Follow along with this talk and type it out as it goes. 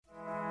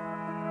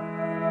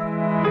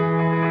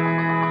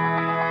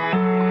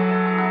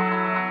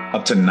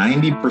Up to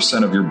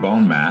 90% of your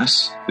bone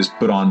mass is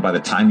put on by the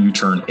time you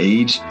turn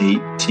age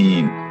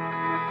 18.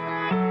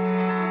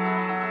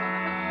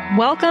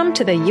 Welcome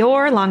to the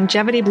Your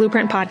Longevity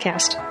Blueprint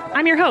podcast.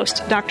 I'm your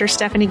host, Dr.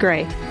 Stephanie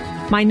Gray.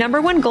 My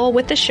number one goal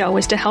with the show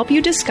is to help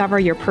you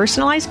discover your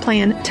personalized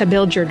plan to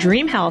build your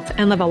dream health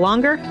and live a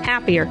longer,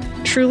 happier,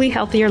 truly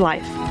healthier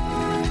life.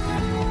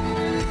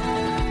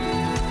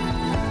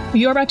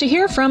 You're about to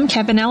hear from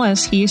Kevin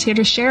Ellis. He's here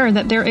to share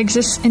that there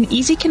exists an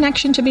easy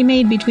connection to be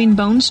made between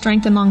bone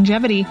strength and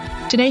longevity.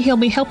 Today, he'll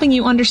be helping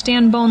you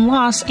understand bone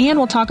loss, and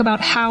we'll talk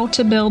about how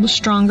to build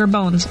stronger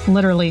bones,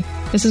 literally.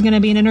 This is going to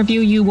be an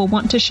interview you will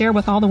want to share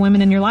with all the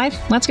women in your life.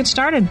 Let's get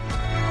started.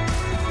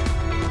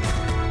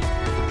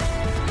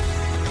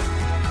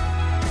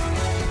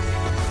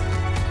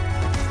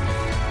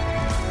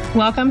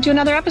 Welcome to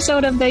another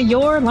episode of the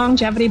Your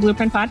Longevity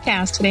Blueprint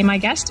podcast. Today, my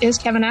guest is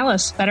Kevin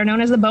Ellis, better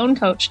known as the Bone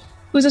Coach,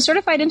 who's a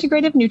certified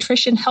integrative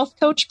nutrition health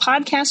coach,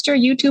 podcaster,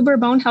 YouTuber,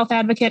 bone health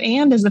advocate,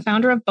 and is the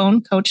founder of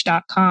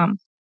bonecoach.com.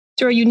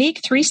 Through a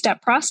unique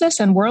 3-step process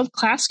and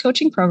world-class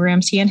coaching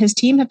programs, he and his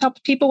team have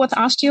helped people with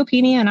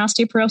osteopenia and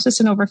osteoporosis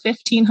in over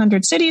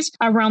 1,500 cities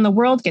around the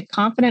world get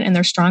confident in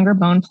their stronger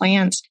bone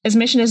plans. His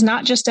mission is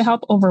not just to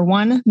help over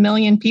 1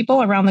 million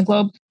people around the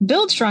globe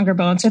build stronger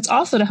bones, it's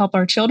also to help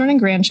our children and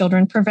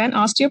grandchildren prevent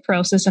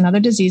osteoporosis and other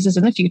diseases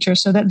in the future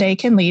so that they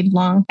can lead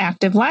long,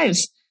 active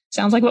lives.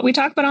 Sounds like what we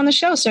talk about on the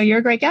show. So you're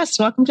a great guest.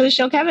 Welcome to the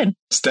show, Kevin.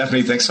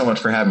 Stephanie, thanks so much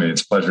for having me.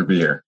 It's a pleasure to be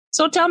here.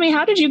 So tell me,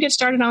 how did you get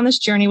started on this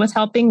journey with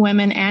helping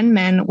women and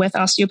men with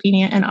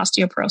osteopenia and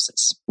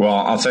osteoporosis? Well,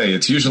 I'll tell you,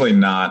 it's usually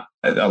not.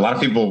 A lot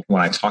of people,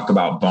 when I talk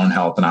about bone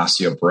health and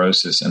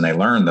osteoporosis, and they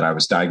learn that I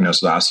was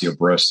diagnosed with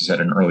osteoporosis at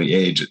an early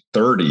age at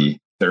 30,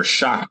 they're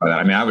shocked by that.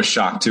 I mean, I was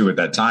shocked too at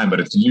that time, but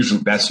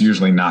that's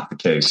usually not the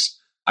case.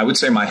 I would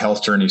say my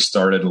health journey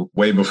started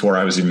way before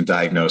I was even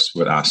diagnosed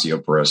with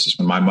osteoporosis.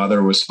 When my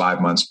mother was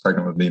 5 months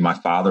pregnant with me, my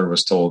father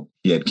was told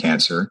he had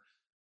cancer.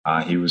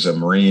 He was a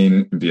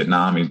Marine in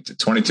Vietnam. He did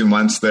 22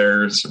 months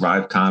there,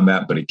 survived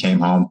combat, but he came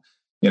home,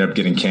 he ended up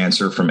getting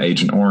cancer from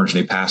Agent Orange,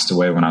 and he passed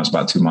away when I was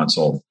about 2 months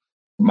old.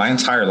 My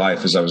entire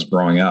life as I was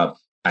growing up,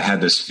 I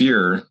had this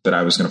fear that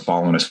I was going to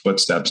follow in his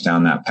footsteps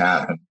down that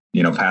path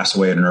and, pass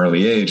away at an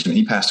early age. And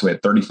he passed away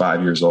at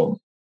 35 years old.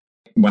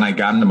 When I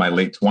got into my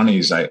late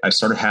 20s, I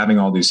started having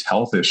all these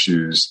health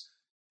issues,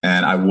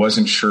 and I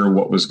wasn't sure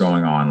what was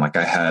going on. Like,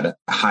 I had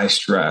high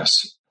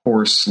stress,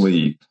 poor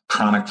sleep,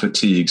 chronic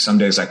fatigue. Some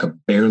days I could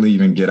barely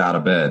even get out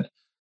of bed.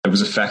 It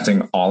was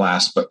affecting all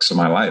aspects of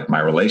my life, my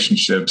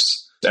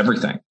relationships,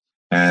 everything.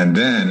 And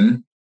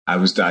then I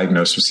was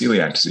diagnosed with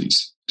celiac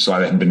disease. So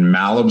I had been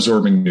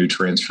malabsorbing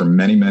nutrients for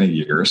many, many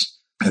years.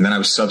 And then I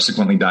was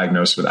subsequently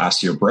diagnosed with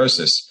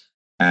osteoporosis.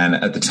 And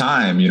at the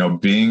time,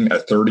 being a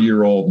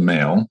 30-year-old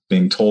male,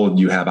 being told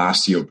you have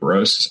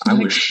osteoporosis, I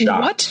was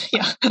shocked. What?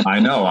 Yeah. I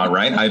know,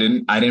 right? I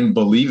didn't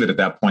believe it at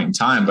that point in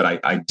time, but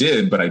I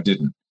did, but I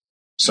didn't.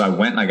 So I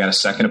went and I got a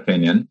second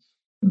opinion.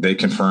 They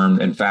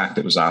confirmed, in fact,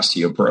 it was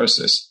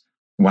osteoporosis.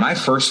 When I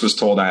first was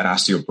told I had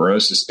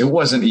osteoporosis, it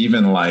wasn't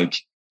even like,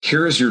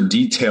 here's your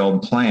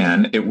detailed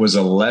plan. It was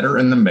a letter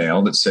in the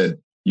mail that said,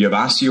 you have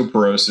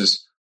osteoporosis,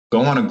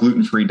 go on a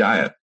gluten-free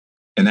diet.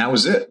 And that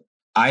was it.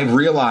 I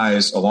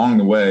realized along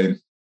the way,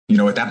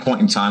 at that point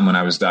in time when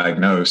I was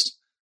diagnosed,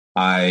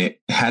 I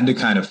had to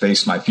kind of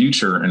face my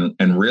future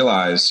and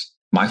realize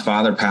my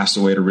father passed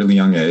away at a really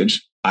young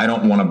age. I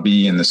don't want to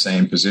be in the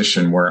same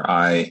position where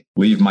I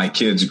leave my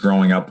kids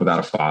growing up without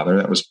a father.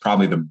 That was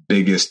probably the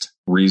biggest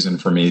reason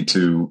for me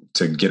to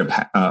get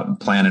a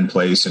plan in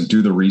place and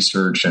do the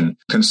research and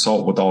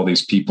consult with all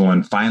these people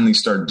and finally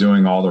start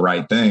doing all the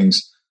right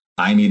things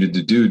I needed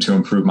to do to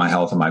improve my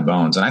health and my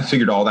bones. And I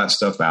figured all that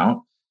stuff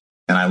out.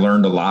 And I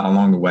learned a lot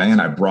along the way, and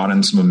I brought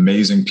in some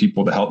amazing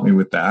people to help me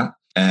with that.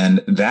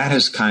 And that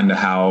is kind of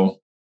how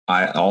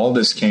all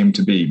this came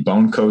to be.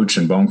 Bone Coach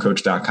and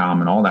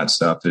bonecoach.com and all that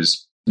stuff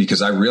is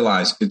because I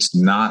realized it's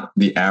not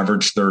the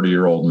average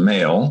 30-year-old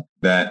male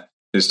that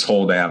is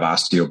told they have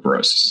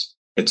osteoporosis.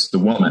 It's the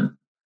woman,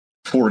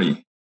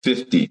 40,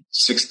 50,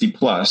 60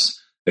 plus,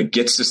 that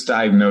gets this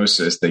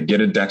diagnosis. They get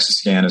a DEXA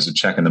scan as a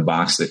check in the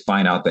box. They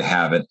find out they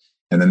have it.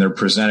 And then they're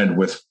presented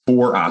with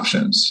 4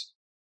 options: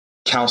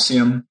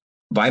 calcium,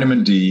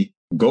 vitamin D,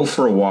 go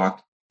for a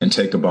walk, and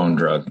take a bone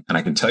drug. And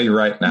I can tell you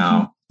right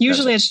now,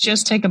 usually it's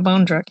just take a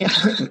bone drug. Yeah.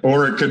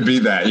 Or it could be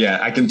that. Yeah.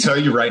 I can tell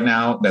you right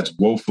now, that's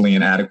woefully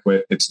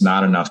inadequate. It's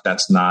not enough.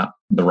 That's not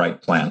the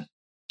right plan.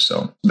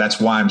 So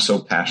that's why I'm so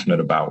passionate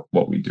about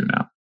what we do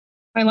now.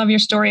 I love your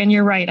story. And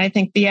you're right. I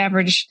think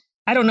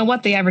I don't know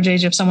what the average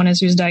age of someone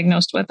is who's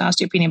diagnosed with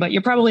osteopenia, but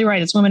you're probably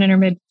right. It's women in their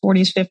mid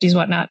 40s, 50s,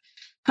 whatnot.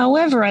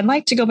 However, I'd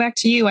like to go back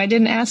to you. I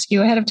didn't ask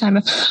you ahead of time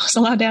if I was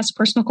allowed to ask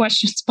personal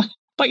questions,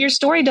 but your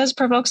story does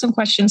provoke some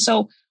questions.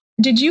 So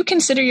did you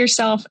consider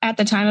yourself at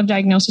the time of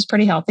diagnosis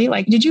pretty healthy?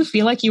 Like, did you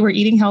feel like you were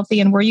eating healthy,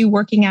 and were you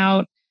working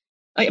out?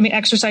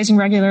 Exercising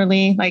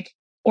regularly,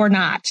 or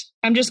not?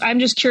 I'm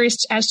just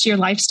curious as to your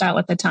lifestyle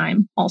at the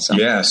time also.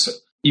 Yes.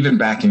 even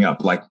backing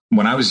up, like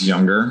when I was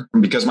younger,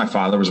 because my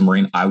father was a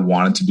Marine, I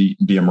wanted to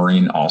be a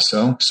Marine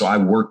also. So I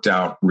worked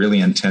out really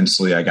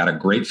intensely. I got a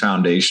great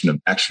foundation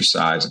of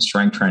exercise and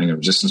strength training and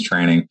resistance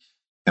training.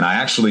 And I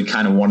actually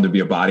kind of wanted to be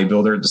a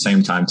bodybuilder at the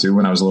same time too,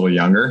 when I was a little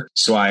younger.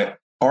 So I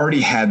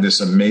already had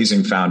this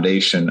amazing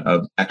foundation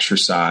of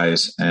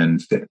exercise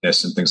and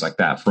fitness and things like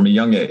that from a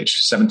young age,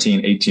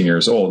 17, 18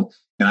 years old.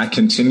 And I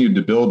continued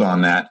to build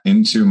on that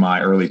into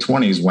my early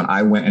 20s when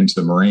I went into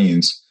the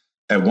Marines.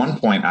 At one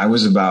point, I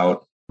was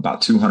about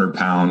 200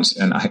 pounds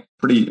and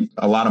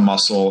a lot of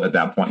muscle at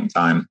that point in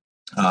time.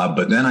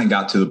 But then I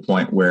got to the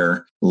point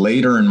where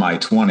later in my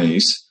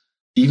 20s,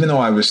 even though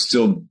I was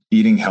still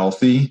eating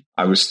healthy,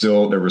 there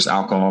was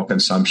alcohol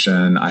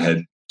consumption. I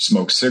had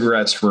smoked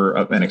cigarettes for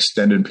an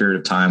extended period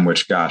of time,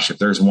 which, gosh, if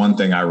there's one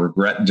thing I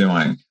regret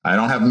doing, I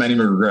don't have many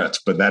regrets,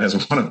 but that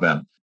is one of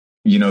them.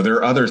 There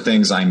are other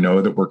things I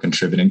know that were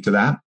contributing to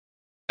that.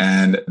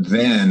 And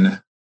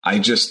then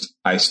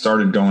I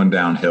started going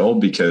downhill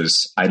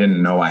because I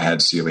didn't know I had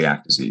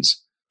celiac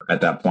disease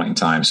at that point in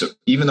time. So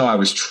even though I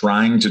was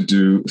trying to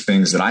do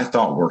things that I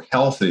thought were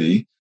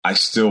healthy, I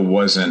still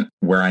wasn't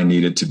where I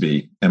needed to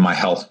be. And my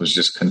health was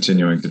just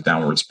continuing to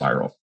downward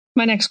spiral.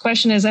 My next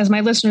question is, as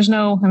my listeners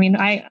know,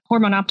 I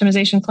hormone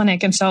optimization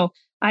clinic. And so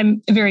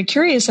I'm very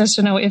curious as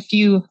to know if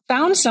you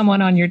found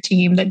someone on your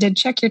team that did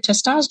check your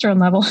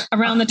testosterone level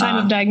around the time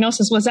of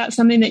diagnosis. Was that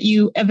something that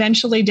you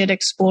eventually did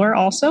explore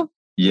also?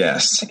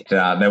 Yes,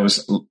 that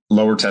was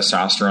lower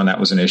testosterone. That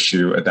was an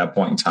issue at that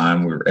point in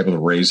time. We were able to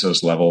raise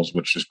those levels,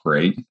 which is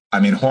great.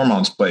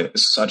 Hormones play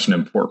such an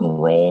important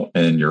role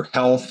in your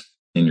health,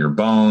 in your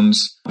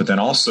bones, but then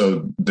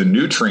also the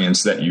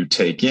nutrients that you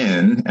take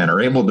in and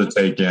are able to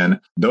take in,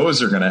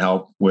 those are going to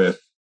help with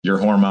your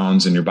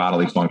hormones and your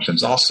bodily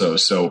functions also.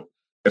 So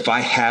if I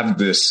have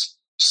this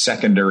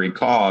secondary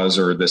cause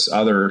or this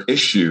other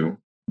issue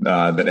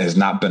that has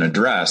not been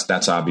addressed,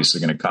 that's obviously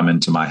going to come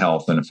into my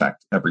health and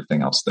affect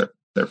everything else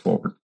there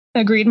forward.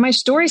 Agreed. My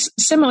story's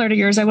similar to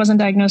yours. I wasn't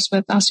diagnosed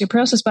with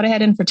osteoporosis, but I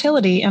had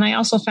infertility. And I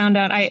also found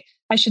out, I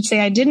should say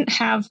I didn't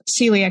have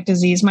celiac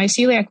disease. My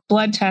celiac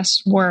blood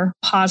tests were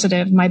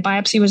positive. My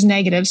biopsy was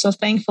negative. So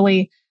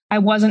thankfully, I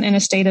wasn't in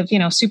a state of,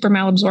 super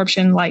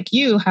malabsorption like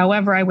you.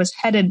 However, I was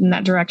headed in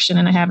that direction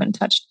and I haven't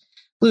touched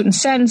gluten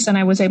since. And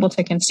I was able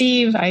to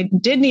conceive. I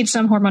did need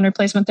some hormone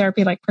replacement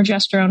therapy like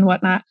progesterone,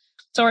 whatnot.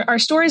 So our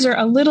stories are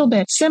a little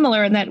bit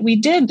similar in that we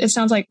did, it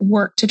sounds like,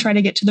 work to try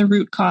to get to the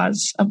root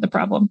cause of the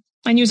problem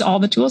and use all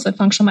the tools that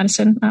functional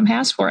medicine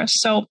has for us.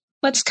 So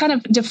let's kind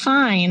of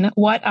define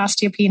what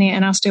osteopenia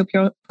and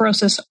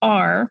osteoporosis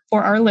are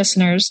for our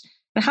listeners.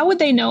 And how would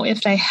they know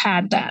if they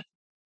had that?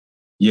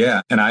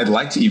 Yeah. And I'd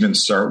like to even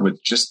start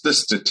with just the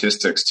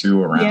statistics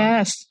too around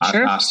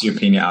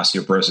osteopenia,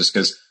 osteoporosis,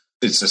 because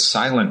it's a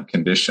silent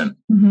condition,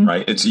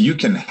 right? You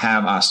can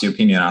have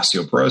osteopenia and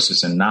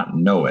osteoporosis and not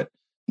know it.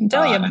 And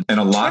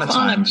a lot of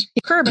times,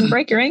 curb and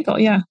break your ankle.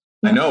 Yeah.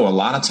 I know a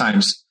lot of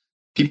times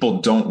people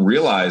don't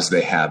realize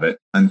they have it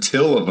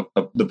until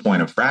the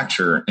point of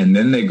fracture, and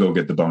then they go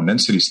get the bone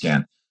density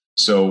scan.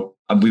 So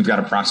we've got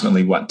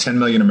approximately 10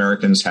 million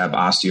Americans have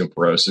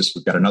osteoporosis.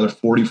 We've got another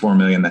 44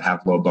 million that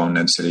have low bone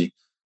density.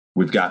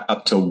 We've got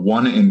up to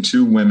 1 in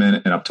 2 women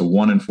and up to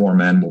 1 in 4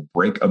 men will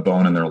break a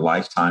bone in their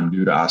lifetime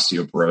due to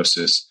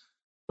osteoporosis.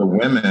 For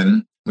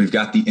women, we've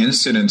got the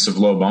incidence of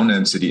low bone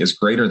density is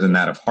greater than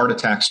that of heart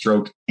attack,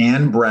 stroke,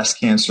 and breast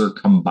cancer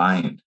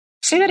combined.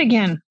 Say that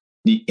again.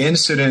 The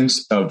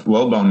incidence of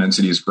low bone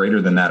density is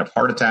greater than that of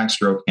heart attack,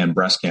 stroke, and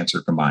breast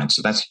cancer combined.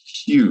 So that's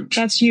huge.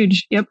 That's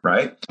huge. Yep.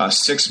 Right.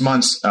 6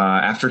 months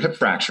after hip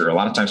fracture, a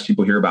lot of times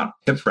people hear about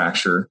hip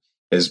fracture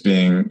as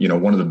being,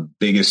 one of the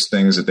biggest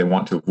things that they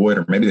want to avoid,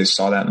 or maybe they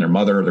saw that in their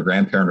mother or their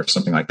grandparent or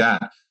something like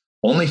that.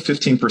 Only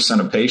 15%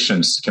 of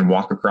patients can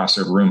walk across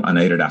a room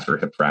unaided after a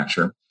hip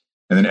fracture.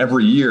 And then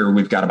every year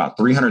we've got about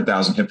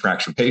 300,000 hip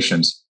fracture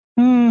patients.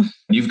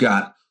 You've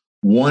got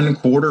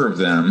 1/4 of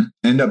them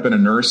end up in a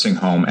nursing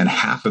home and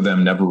half of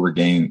them never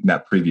regain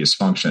that previous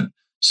function.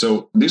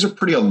 So these are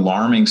pretty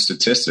alarming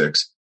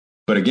statistics.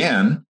 But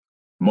again,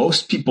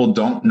 most people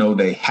don't know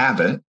they have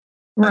it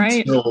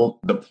until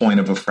the point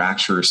of a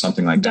fracture or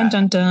something like that.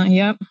 Dun, dun, dun.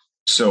 Yep.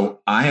 So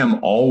I am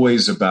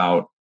always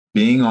about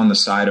being on the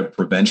side of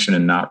prevention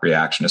and not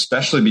reaction,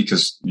 especially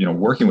because,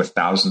 working with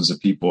thousands of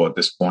people at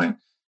this point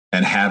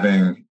and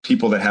having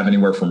people that have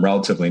anywhere from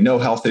relatively no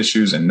health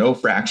issues and no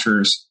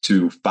fractures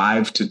to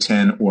 5 to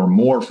 10 or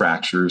more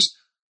fractures.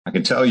 I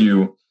can tell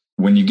you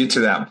when you get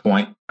to that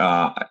point,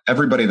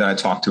 everybody that I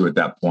talk to at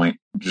that point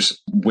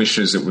just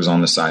wishes it was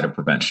on the side of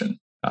prevention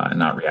and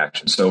not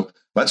reaction. So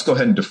let's go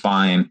ahead and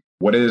define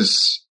what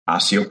is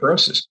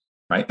osteoporosis,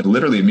 right? It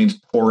literally means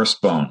porous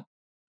bone.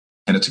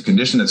 And it's a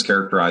condition that's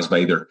characterized by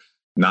either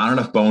not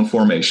enough bone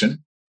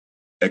formation,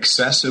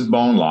 excessive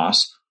bone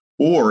loss,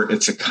 or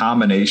it's a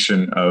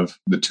combination of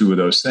the two of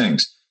those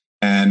things.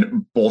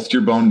 And both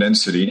your bone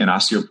density and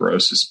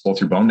osteoporosis, both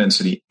your bone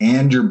density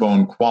and your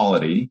bone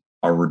quality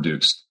are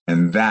reduced.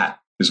 And that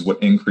is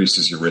what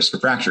increases your risk of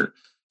fracture.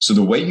 So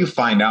the way you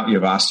find out you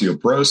have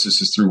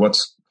osteoporosis is through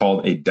what's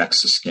called a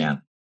DEXA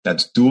scan.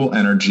 That's dual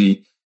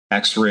energy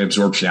X-ray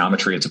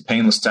absorptiometry. It's a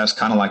painless test,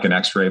 kind of like an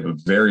X-ray, but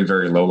very,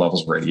 very low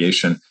levels of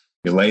radiation.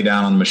 You lay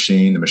down on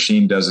the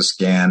machine does a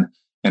scan,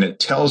 and it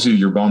tells you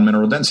your bone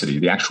mineral density,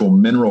 the actual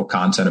mineral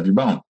content of your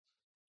bone.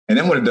 And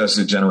then what it does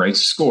is it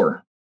generates a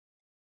score.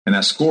 And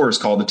that score is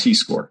called the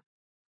T-score,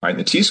 right?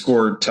 The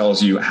T-score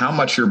tells you how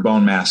much your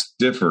bone mass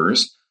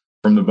differs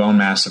from the bone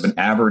mass of an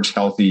average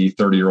healthy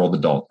 30-year-old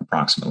adult,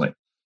 approximately.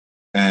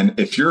 And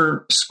if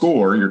your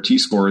score, your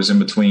T-score, is in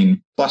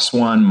between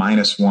 +1,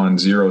 -1,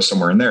 0,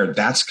 somewhere in there,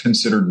 that's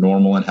considered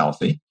normal and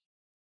healthy.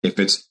 If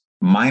it's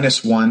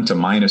 -1 to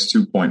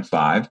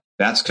 -2.5,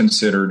 that's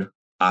considered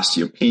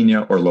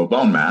osteopenia or low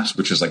bone mass,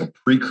 which is like a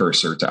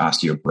precursor to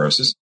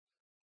osteoporosis.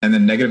 And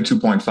then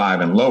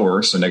 -2.5 and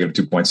lower, so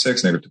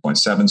 -2.6,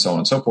 -2.7, so on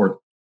and so forth,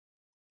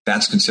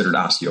 that's considered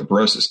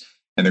osteoporosis.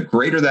 And the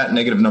greater that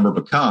negative number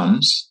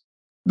becomes,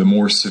 the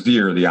more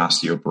severe the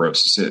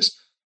osteoporosis is.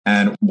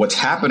 And what's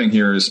happening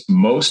here is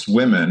most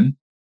women,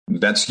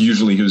 that's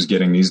usually who's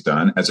getting these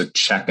done as a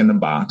check in the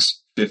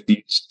box,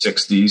 50s,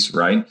 60s,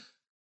 right?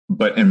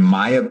 But in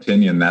my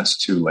opinion, that's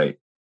too late.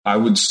 I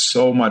would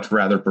so much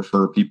rather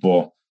prefer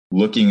people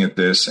looking at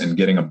this and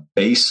getting a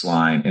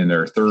baseline in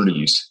their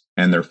 30s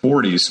and their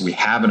 40s. So we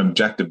have an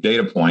objective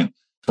data point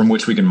from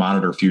which we can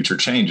monitor future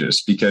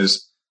changes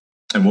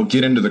and we'll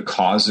get into the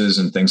causes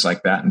and things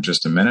like that in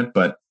just a minute,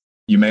 but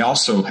you may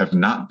also have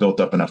not built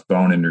up enough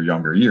bone in your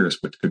younger years,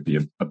 which could be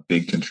a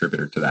big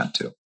contributor to that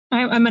too.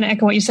 I'm going to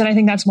echo what you said. I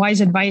think that's wise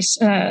advice,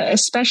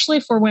 especially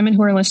for women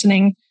who are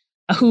listening,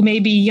 who may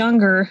be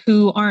younger,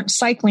 who aren't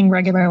cycling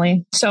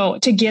regularly. So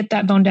to get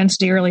that bone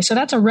density early. So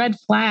that's a red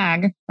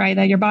flag, right?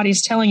 That your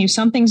body's telling you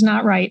something's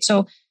not right.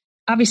 So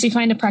obviously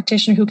find a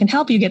practitioner who can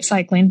help you get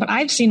cycling. But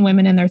I've seen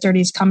women in their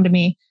 30s come to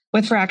me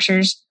with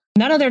fractures.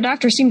 None of their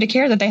doctors seemed to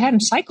care that they hadn't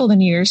cycled in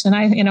years. And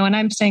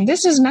I'm saying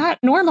this is not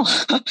normal,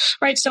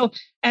 right? So,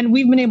 and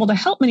we've been able to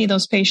help many of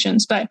those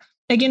patients. But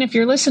again, if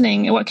you're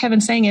listening, what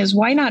Kevin's saying is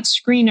why not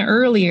screen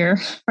earlier,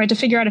 right? To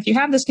figure out if you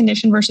have this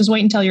condition versus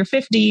wait until you're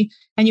 50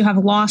 and you have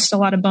lost a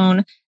lot of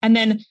bone. And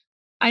then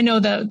I know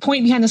the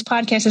point behind this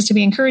podcast is to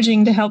be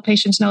encouraging to help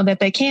patients know that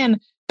they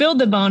can build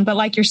the bone. But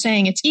like you're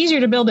saying, it's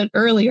easier to build it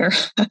earlier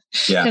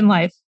in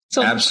life.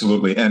 So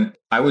absolutely. And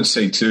I would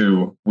say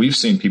too, we've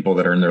seen people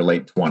that are in their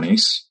late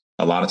 20s.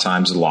 A lot of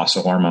times the loss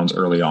of hormones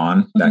early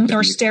on.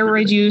 Or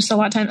steroid use. A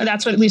lot of times,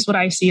 that's at least what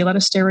I see. A lot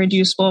of steroid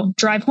use will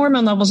drive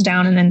hormone levels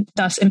down and then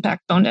thus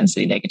impact bone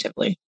density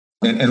negatively.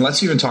 And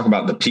let's even talk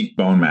about the peak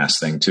bone mass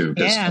thing too.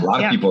 Because a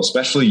lot of people,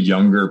 especially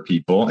younger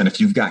people, and if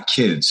you've got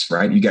kids,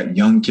 right? You got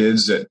young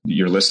kids that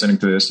you're listening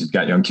to this, you've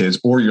got young kids,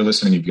 or you're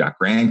listening, you've got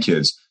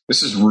grandkids.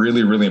 This is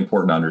really, really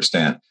important to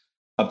understand.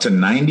 Up to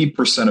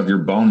 90% of your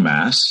bone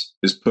mass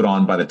is put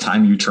on by the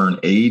time you turn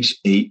age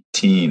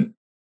 18.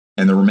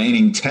 And the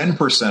remaining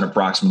 10%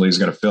 approximately is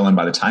going to fill in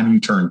by the time you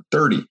turn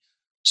 30.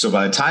 So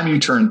by the time you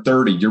turn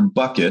 30, your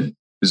bucket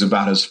is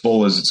about as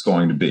full as it's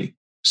going to be.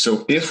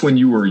 So if when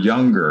you were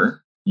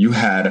younger, you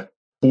had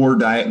poor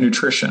diet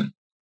nutrition,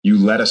 you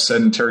led a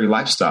sedentary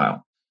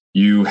lifestyle,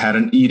 you had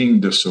an eating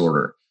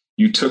disorder,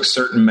 you took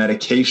certain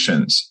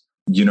medications,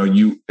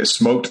 you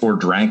smoked or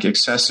drank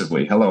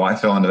excessively. Hello, I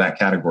fell into that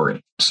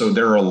category. So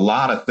there are a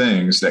lot of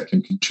things that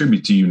can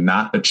contribute to you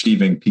not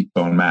achieving peak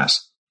bone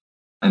mass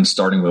and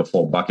starting with a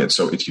full bucket.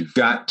 So if you've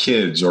got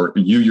kids or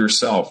you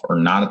yourself are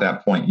not at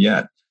that point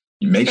yet,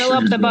 you make fill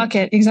up the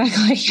bucket.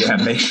 Exactly. Yeah.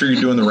 Make sure you're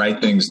doing the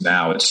right things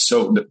now. It's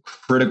so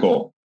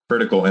critical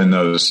in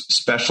those,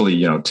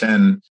 especially,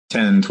 10,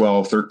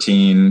 12,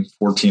 13,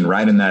 14,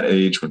 right in that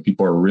age when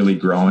people are really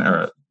growing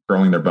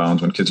their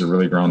bones, when kids are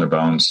really growing their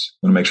bones.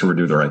 We want to make sure we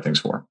do the right things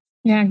for them.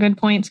 Yeah, good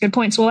points. Good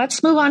points. Well,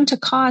 let's move on to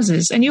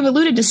causes. And you've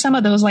alluded to some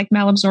of those, like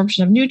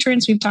malabsorption of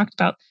nutrients. We've talked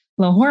about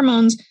low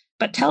hormones,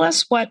 but tell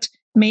us what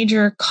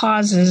major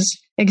causes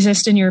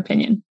exist in your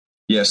opinion.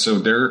 Yeah, so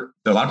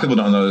a lot of people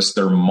don't know this.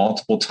 There are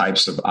multiple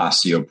types of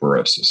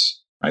osteoporosis,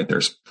 right?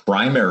 There's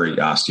primary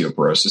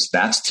osteoporosis.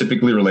 That's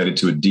typically related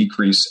to a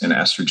decrease in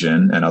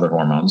estrogen and other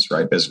hormones,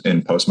 right? As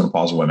in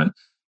postmenopausal women,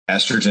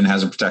 estrogen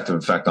has a protective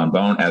effect on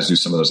bone, as do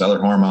some of those other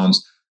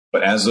hormones.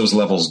 But as those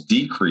levels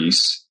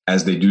decrease,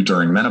 as they do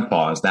during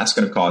menopause, that's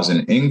going to cause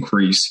an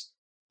increase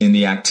in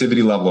the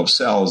activity level of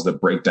cells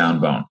that break down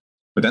bone.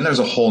 But then there's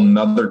a whole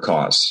nother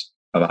cause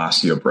of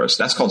osteoporosis.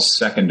 That's called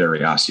secondary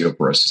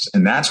osteoporosis.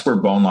 And that's where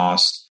bone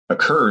loss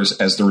occurs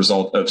as the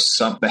result of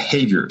some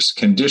behaviors,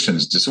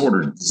 conditions,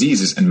 disorders,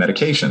 diseases, and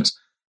medications.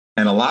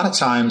 And a lot of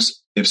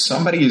times, if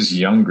somebody is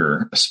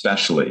younger,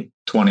 especially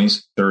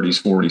 20s,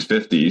 30s, 40s,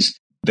 50s,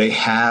 they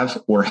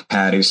have or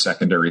had a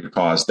secondary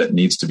cause that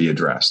needs to be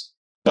addressed.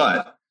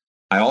 But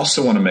I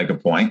also want to make a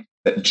point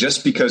that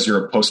just because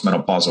you're a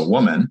postmenopausal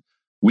woman,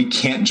 we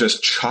can't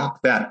just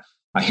chalk that.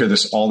 I hear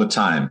this all the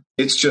time.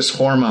 It's just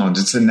hormones.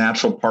 It's a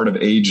natural part of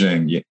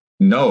aging.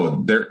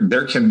 No,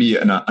 there can be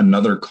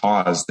another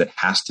cause that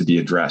has to be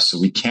addressed. So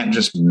we can't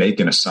just make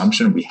an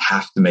assumption. We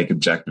have to make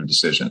objective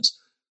decisions.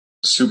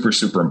 Super,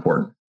 super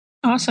important.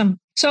 Awesome.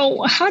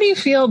 So how do you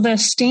feel the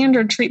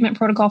standard treatment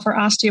protocol for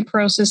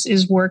osteoporosis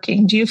is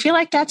working? Do you feel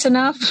like that's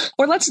enough?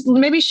 Or let's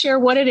maybe share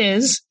what it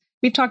is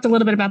we've talked a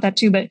little bit about that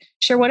too, but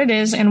share what it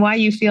is and why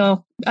you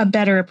feel a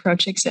better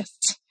approach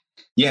exists.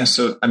 Yeah.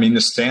 So, I mean,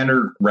 the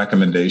standard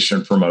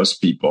recommendation for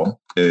most people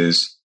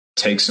is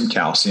take some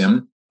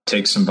calcium,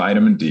 take some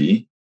vitamin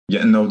D.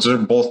 Yeah, and those are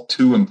both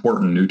two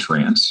important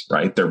nutrients,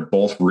 right? They're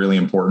both really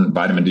important.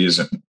 Vitamin D is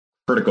a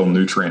critical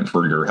nutrient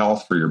for your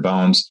health, for your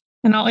bones.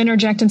 And I'll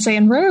interject and say,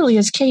 and rarely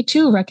is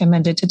K2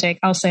 recommended to take.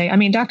 I'll say, I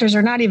mean, doctors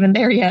are not even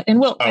there yet. And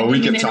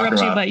we can talk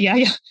about, but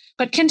yeah.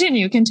 But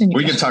continue.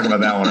 We can talk about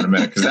that one in a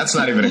minute, because that's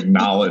not even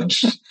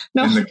acknowledged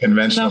in the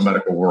conventional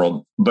medical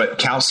world. But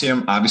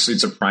calcium, obviously,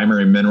 it's a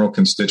primary mineral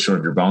constituent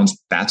of your bones.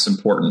 That's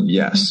important,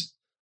 yes.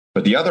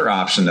 But the other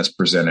option that's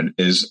presented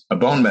is a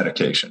bone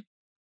medication.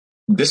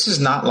 This is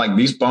not like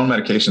these bone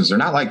medications. They're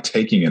not like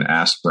taking an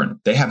aspirin.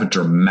 They have a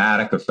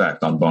dramatic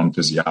effect on bone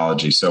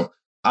physiology. So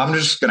I'm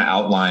just going to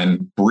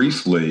outline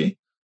briefly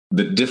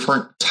the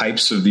different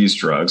types of these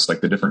drugs,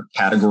 like the different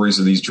categories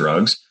of these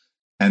drugs,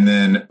 and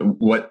then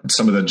what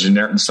some of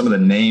the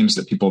names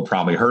that people have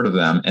probably heard of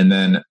them, and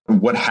then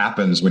what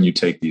happens when you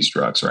take these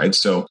drugs, right?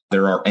 So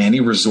there are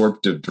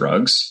anti-resorptive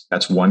drugs.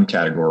 That's one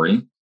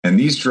category. And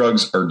these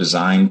drugs are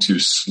designed to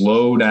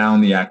slow down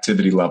the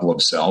activity level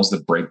of cells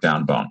that break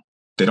down bone.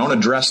 They don't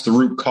address the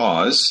root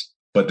cause,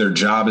 but their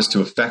job is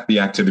to affect the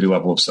activity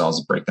level of cells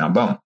that break down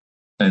bone.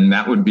 And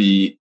that would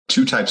be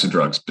two types of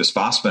drugs.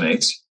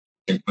 Bisphosphonates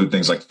include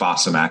things like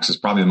Fosamax, is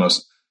probably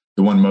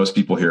the one most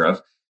people hear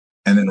of.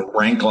 And then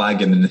rank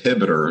ligand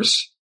inhibitors,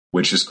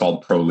 which is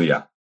called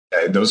Prolia.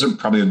 Okay, those are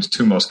probably the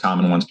two most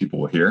common ones people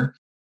will hear.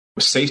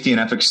 With safety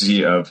and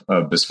efficacy of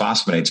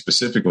bisphosphonates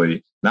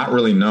specifically, not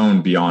really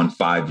known beyond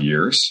 5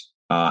 years.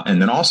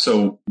 And then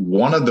also,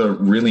 one of the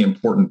really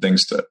important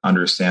things to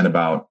understand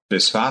about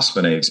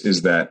bisphosphonates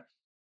is that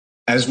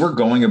as we're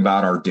going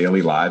about our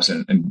daily lives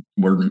and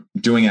we're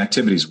doing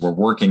activities, we're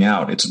working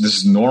out, this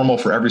is normal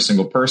for every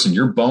single person.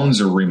 Your bones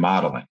are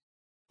remodeling,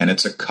 and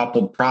it's a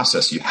coupled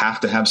process. You have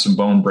to have some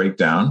bone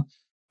breakdown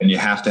and you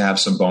have to have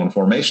some bone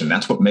formation.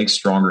 That's what makes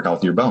stronger,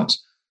 healthier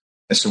bones.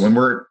 And so when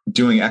we're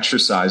doing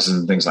exercises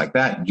and things like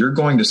that, you're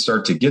going to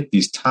start to get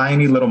these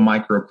tiny little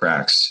micro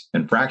cracks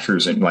and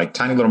fractures, and like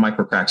tiny little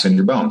micro cracks in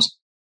your bones.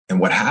 And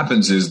what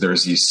happens is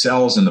there's these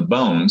cells in the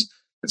bones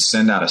that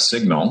send out a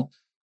signal,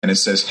 and it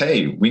says,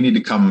 hey, we need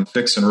to come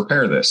fix and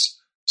repair this.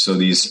 So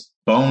these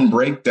bone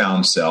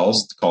breakdown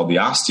cells called the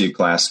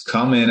osteoclasts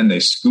come in and they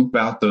scoop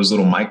out those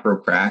little micro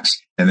cracks.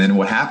 And then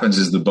what happens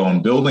is the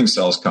bone building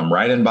cells come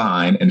right in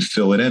behind and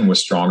fill it in with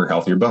stronger,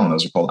 healthier bone.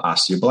 Those are called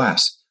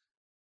osteoblasts.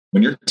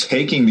 When you're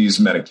taking these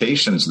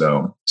medications,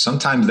 though,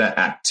 sometimes that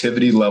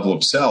activity level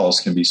of cells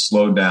can be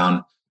slowed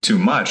down too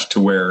much to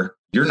where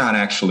you're not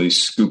actually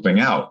scooping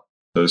out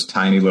those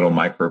tiny little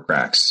micro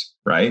cracks,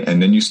 right?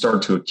 And then you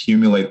start to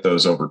accumulate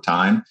those over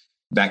time.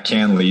 That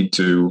can lead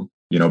to,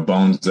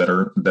 bones that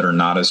are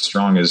not as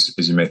strong as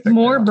you may think.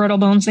 More brittle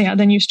bones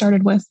than you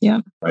started with.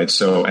 Yeah. Right.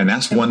 So, and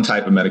that's one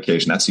type of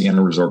medication. That's the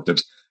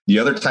anti-resorptives. The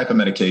other type of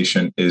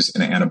medication is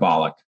an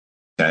anabolic.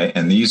 Okay.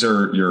 And these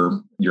are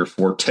your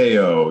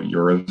Forteo,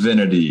 your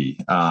Avinity.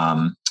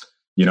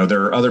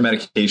 There are other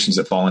medications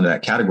that fall into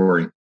that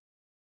category.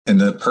 And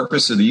the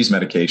purpose of these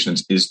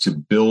medications is to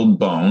build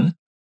bone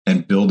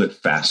and build it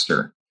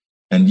faster.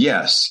 And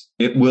yes,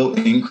 it will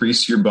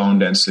increase your bone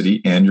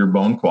density and your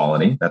bone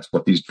quality. That's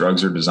what these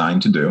drugs are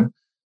designed to do.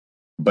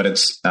 But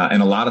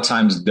and a lot of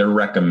times they're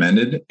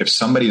recommended if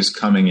somebody is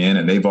coming in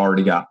and they've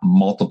already got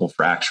multiple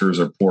fractures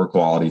or poor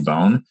quality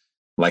bone.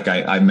 Like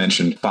I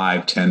mentioned,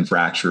 5, 10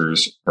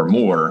 fractures or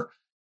more,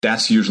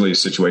 that's usually a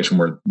situation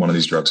where one of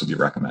these drugs will be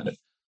recommended.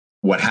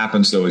 What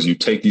happens, though, is you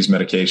take these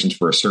medications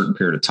for a certain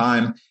period of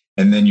time,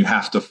 and then you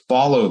have to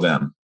follow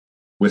them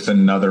with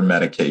another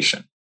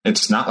medication.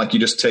 It's not like you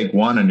just take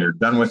one and you're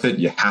done with it.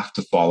 You have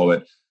to follow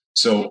it.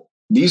 So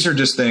these are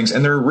just things,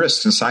 and there are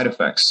risks and side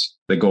effects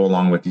that go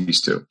along with these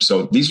two.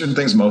 So these are the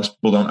things most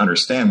people don't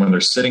understand. When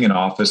they're sitting in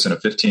office in a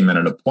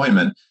 15-minute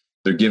appointment,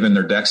 they're given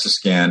their DEXA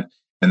scan,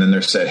 and then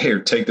they're said, hey,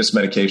 take this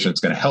medication. It's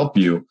going to help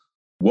you.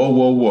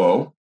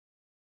 Whoa.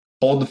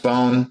 Hold the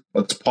phone.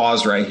 Let's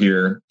pause right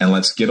here, and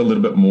let's get a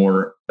little bit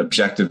more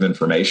objective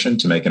information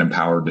to make an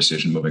empowered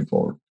decision moving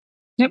forward.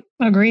 Yep.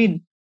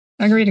 Agreed.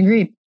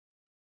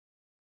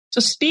 So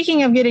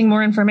speaking of getting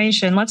more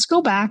information, let's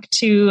go back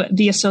to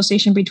the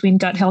association between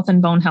gut health and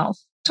bone health.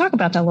 Talk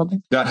about that a little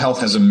bit. Gut health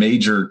has a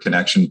major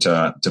connection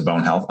to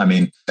bone health. I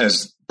mean,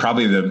 as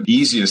probably the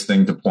easiest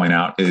thing to point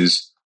out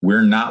is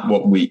we're not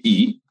what we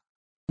eat.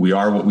 We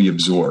are what we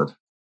absorb,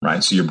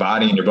 right? So your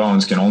body and your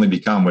bones can only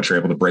become what you're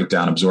able to break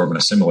down, absorb, and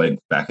assimilate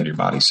back into your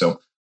body. So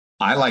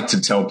I like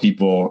to tell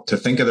people to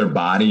think of their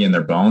body and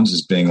their bones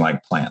as being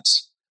like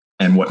plants.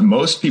 And what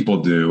most people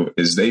do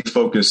is they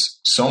focus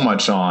so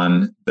much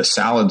on the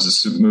salads,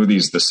 the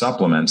smoothies, the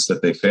supplements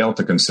that they fail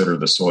to consider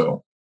the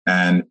soil.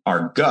 And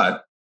our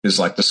gut is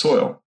like the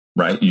soil,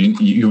 right?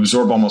 You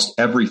absorb almost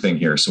everything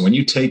here. So when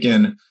you take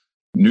in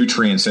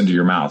nutrients into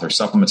your mouth or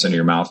supplements into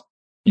your mouth,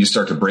 you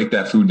start to break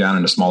that food down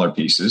into smaller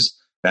pieces.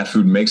 That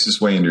food makes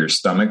its way into your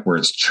stomach where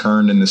it's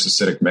churned in this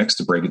acidic mix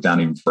to break it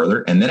down even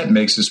further. And then it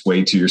makes its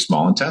way to your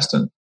small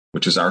intestine,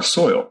 which is our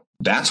soil.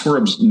 That's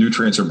where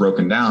nutrients are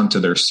broken down to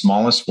their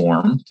smallest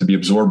form to be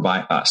absorbed by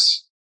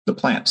us, the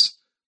plants.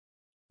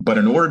 But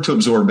in order to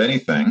absorb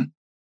anything,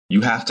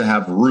 you have to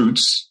have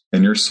roots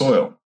in your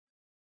soil.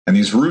 And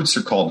these roots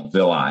are called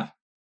villi.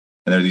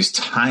 And they're these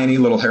tiny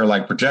little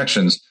hair-like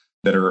projections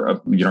that are,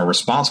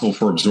 responsible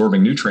for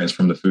absorbing nutrients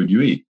from the food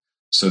you eat.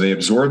 So they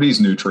absorb these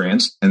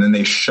nutrients and then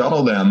they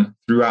shuttle them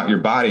throughout your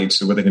body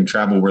so where they can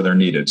travel where they're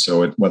needed.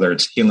 So whether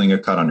it's healing a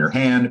cut on your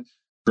hand,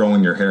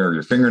 growing your hair or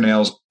your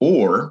fingernails,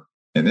 or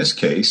in this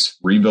case,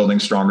 rebuilding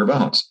stronger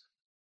bones.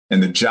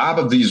 And the job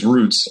of these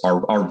roots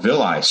are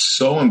villi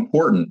so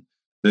important.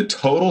 The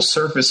total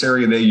surface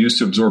area they use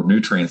to absorb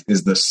nutrients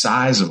is the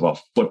size of a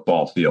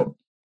football field.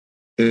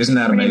 Isn't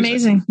that amazing?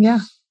 Amazing. Yeah.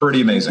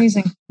 Pretty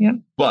amazing. Yeah.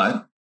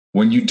 But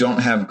when you don't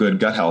have good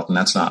gut health, and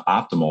that's not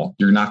optimal,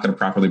 you're not going to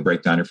properly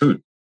break down your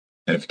food.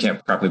 And if you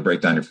can't properly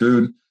break down your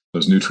food,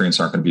 those nutrients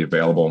aren't going to be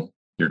available.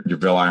 Your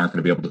villi aren't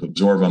going to be able to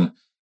absorb them.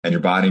 And your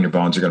body and your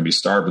bones are going to be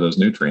starved of those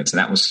nutrients. And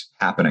that was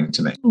happening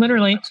to me.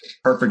 Literally.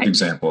 Perfect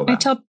example of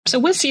that. So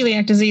with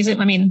celiac disease,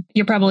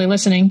 you're probably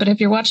listening, but if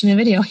you're watching the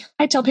video,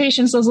 I tell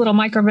patients those little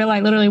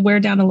microvilli literally wear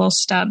down to little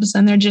stubs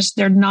and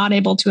they're not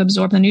able to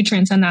absorb the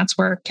nutrients. And that's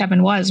where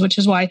Kevin was, which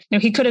is why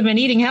he could have been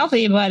eating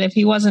healthy, but if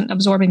he wasn't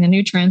absorbing the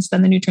nutrients,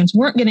 then the nutrients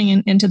weren't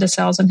getting into the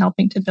cells and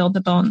helping to build the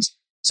bones.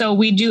 So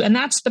we do, and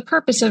that's the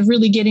purpose of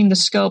really getting the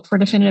scope for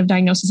definitive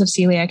diagnosis of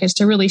celiac is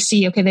to really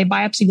see, okay, they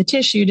biopsy the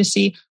tissue to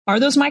see, are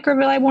those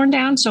microvilli worn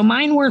down? So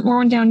mine weren't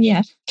worn down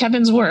yet.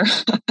 Kevin's were.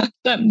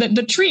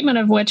 the treatment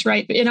of which,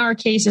 right, in our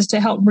case is to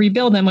help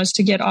rebuild them was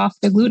to get off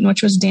the gluten,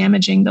 which was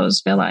damaging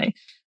those villi.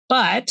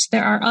 But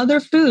there are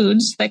other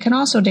foods that can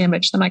also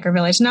damage the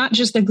microvilli. It's not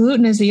just the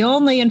gluten is the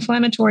only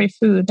inflammatory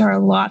food. There are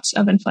lots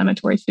of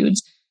inflammatory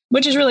foods,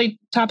 which is really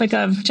topic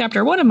of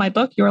chapter 1 of my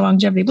book, Your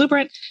Longevity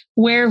Blueprint,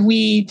 where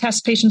we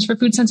test patients for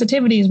food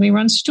sensitivities. We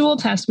run stool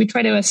tests. We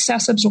try to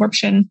assess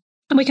absorption.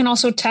 And we can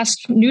also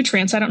test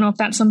nutrients. I don't know if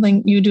that's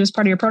something you do as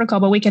part of your protocol,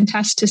 but we can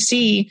test to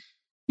see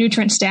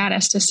nutrient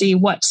status to see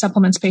what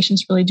supplements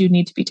patients really do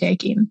need to be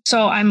taking.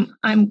 So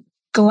I'm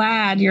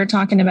glad you're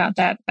talking about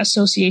that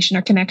association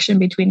or connection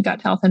between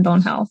gut health and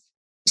bone health.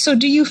 So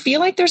do you feel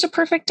like there's a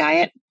perfect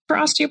diet for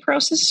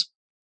osteoporosis?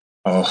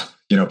 Oh,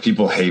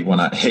 people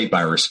hate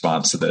my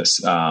response to this.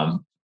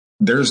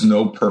 There's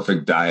no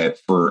perfect diet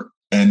for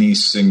any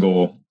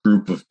single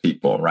group of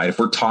people, right? If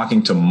we're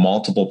talking to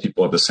multiple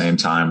people at the same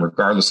time,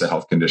 regardless of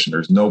health condition,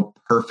 there's no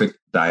perfect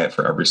diet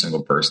for every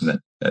single person.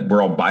 That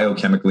we're all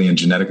biochemically and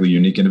genetically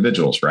unique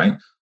individuals, right?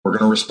 We're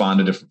going to respond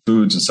to different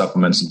foods and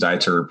supplements and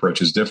dietary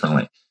approaches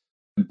differently.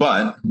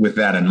 But with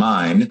that in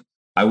mind,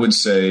 I would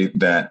say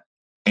that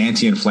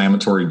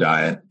anti-inflammatory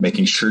diet,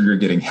 making sure you're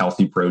getting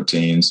healthy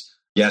proteins.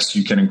 Yes,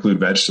 you can include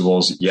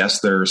vegetables. Yes,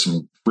 there are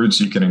some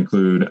fruits you can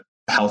include,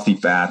 healthy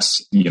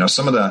fats.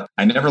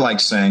 I never like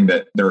saying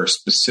that there are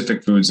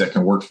specific foods that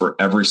can work for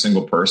every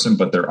single person,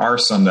 but there are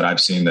some that I've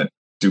seen that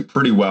do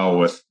pretty well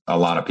with a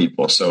lot of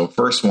people. So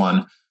first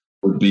one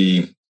would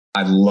be,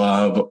 I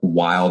love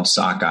wild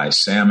sockeye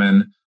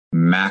salmon,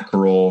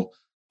 mackerel,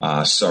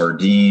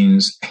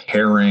 sardines,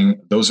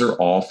 herring. Those are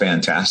all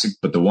fantastic.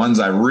 But the ones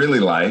I really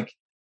like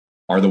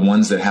are the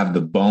ones that have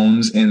the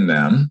bones in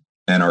them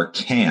and are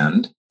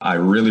canned. I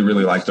really,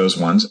 really like those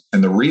ones.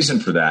 And the reason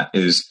for that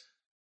is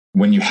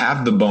when you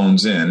have the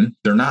bones in,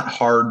 they're not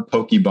hard,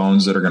 pokey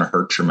bones that are going to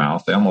hurt your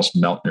mouth. They almost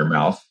melt in your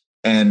mouth.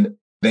 And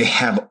they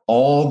have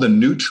all the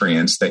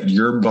nutrients that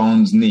your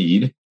bones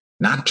need,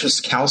 not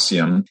just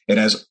calcium. It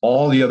has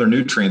all the other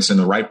nutrients in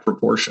the right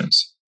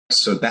proportions.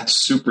 So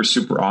that's super,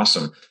 super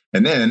awesome.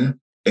 And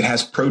then it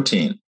has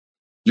protein.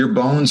 Your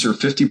bones are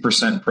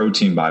 50%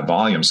 protein by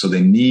volume. So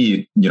they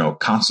need,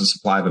 constant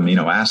supply of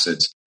amino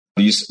acids.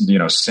 These,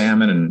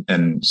 salmon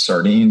and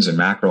sardines and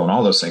mackerel and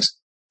all those things,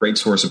 great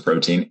source of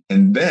protein.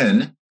 And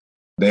then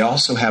they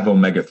also have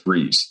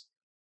omega-3s.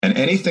 And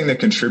anything that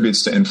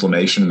contributes to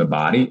inflammation in the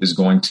body is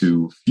going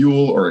to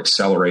fuel or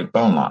accelerate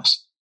bone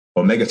loss.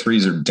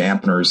 Omega-3s are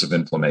dampeners of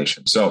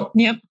inflammation. So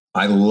yep.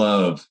 I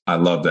love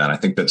that. I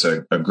think that's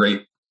a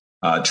great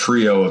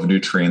trio of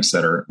nutrients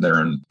that are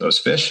in those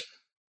fish.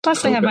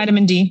 Plus they have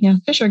vitamin D. Yeah.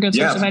 Fish are a good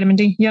source of vitamin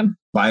D. Yep.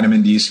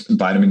 Vitamin D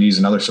is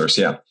another source.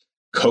 Yeah.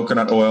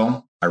 Coconut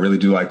oil. I really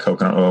do like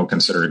coconut oil,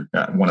 considered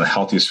one of the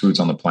healthiest foods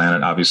on the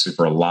planet, obviously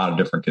for a lot of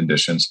different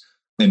conditions.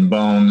 In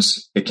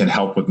bones, it can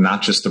help with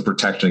not just the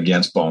protection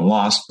against bone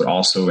loss, but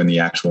also in the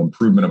actual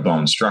improvement of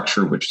bone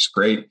structure, which is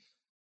great.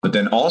 But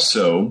then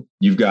also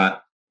you've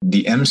got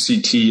the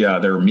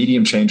MCT, there are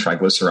medium chain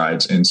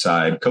triglycerides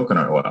inside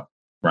coconut oil,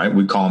 right?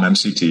 We call them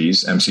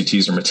MCTs.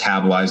 MCTs are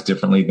metabolized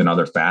differently than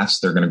other fats.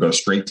 They're going to go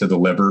straight to the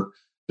liver.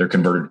 They're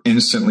converted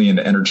instantly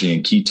into energy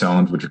and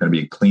ketones, which are going to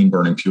be a clean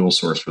burning fuel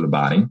source for the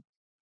body.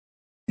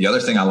 The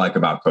other thing I like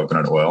about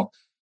coconut oil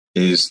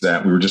is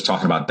that we were just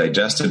talking about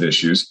digestive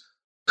issues.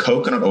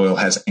 Coconut oil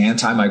has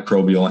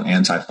antimicrobial and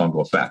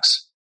antifungal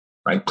effects,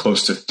 right?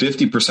 Close to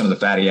 50% of the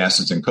fatty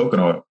acids in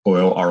coconut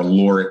oil are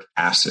lauric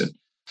acid.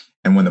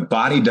 And when the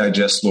body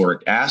digests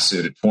lauric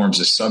acid, it forms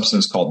a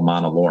substance called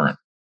monolaurin.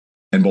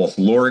 And both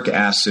lauric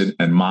acid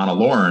and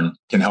monolaurin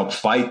can help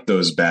fight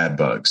those bad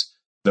bugs,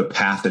 the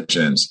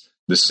pathogens,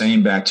 the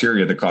same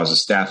bacteria that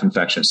causes staph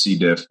infection, C.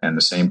 diff, and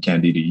the same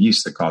candida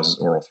yeast that causes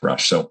oral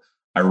thrush. So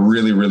I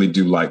really, really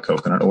do like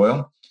coconut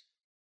oil.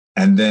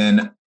 And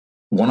then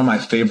one of my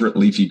favorite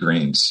leafy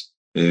greens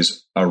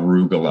is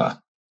arugula.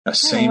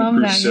 Same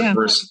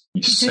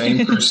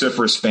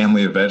cruciferous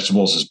family of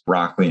vegetables as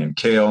broccoli and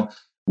kale,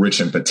 rich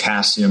in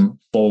potassium,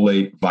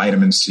 folate,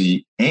 vitamin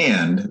C,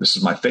 and this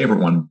is my favorite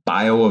one,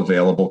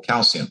 bioavailable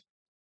calcium.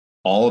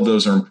 All of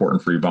those are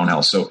important for your bone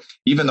health. So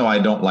even though I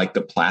don't like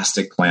the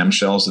plastic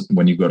clamshells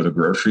when you go to the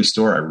grocery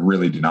store, I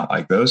really do not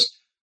like those,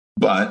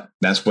 but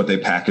that's what they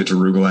package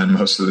arugula in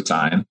most of the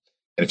time.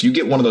 And if you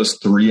get one of those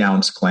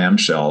 3-ounce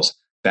clamshells,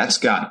 that's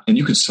got, and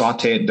you can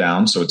saute it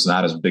down so it's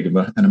not as big of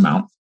an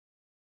amount,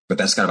 but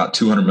that's got about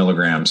 200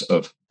 milligrams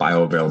of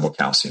bioavailable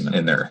calcium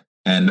in there.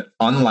 And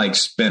unlike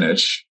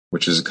spinach,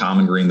 which is a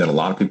common green that a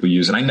lot of people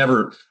use, and I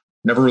never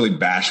really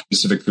bash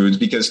specific foods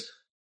because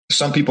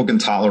some people can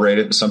tolerate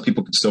it and some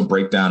people can still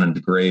break down and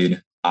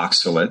degrade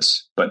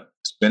oxalates, but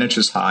spinach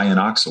is high in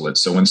oxalates.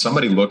 So when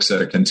somebody looks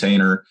at a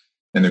container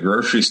in the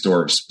grocery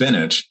store of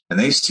spinach and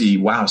they see,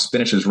 wow,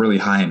 spinach is really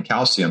high in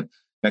calcium,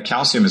 that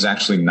calcium is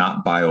actually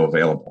not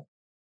bioavailable.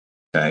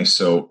 Okay,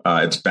 so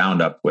it's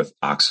bound up with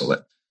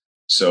oxalate.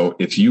 So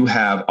if you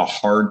have a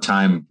hard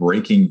time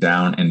breaking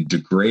down and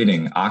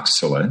degrading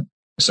oxalate,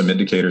 some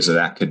indicators of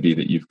that could be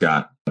that you've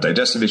got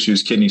digestive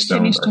issues, kidney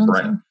stones,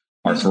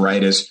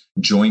 arthritis,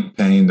 joint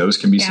pain. Those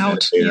can be some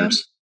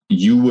indicators. Yep.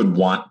 You would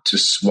want to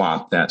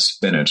swap that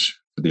spinach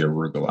for the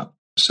arugula.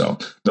 So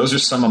those are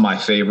some of my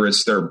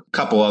favorites. There are a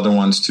couple other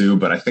ones too,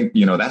 but I think,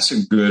 that's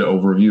a good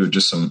overview of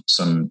just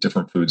some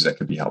different foods that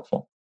could be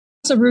helpful.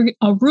 So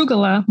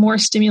arugula more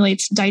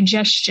stimulates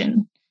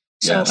digestion.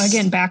 So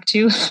again, back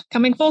to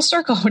coming full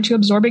circle to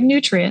absorbing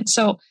nutrients.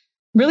 So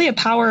really a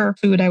power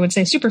food, I would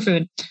say,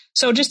 superfood.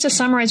 So just to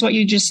summarize what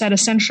you just said,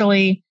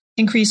 essentially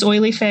increase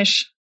oily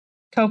fish,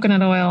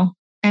 coconut oil,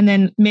 and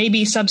then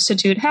maybe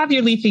have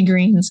your leafy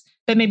greens,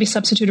 but maybe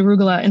substitute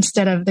arugula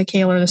instead of the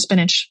kale or the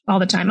spinach all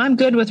the time. I'm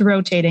good with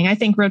rotating. I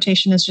think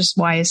rotation is just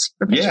wise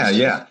for patients.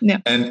 Yeah.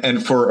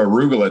 And for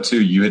arugula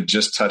too, you had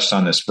just touched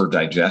on this for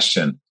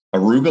digestion.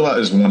 Arugula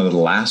is one of the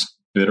last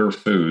bitter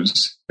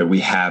foods that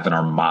we have in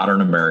our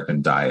modern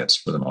American diets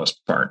for the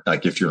most part,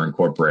 like if you're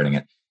incorporating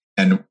it.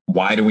 And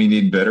why do we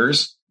need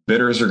bitters?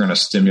 Bitters are going to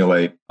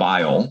stimulate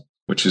bile,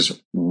 which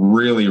is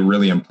really,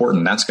 really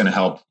important.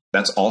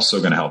 That's also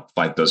going to help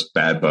fight those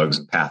bad bugs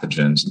and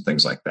pathogens and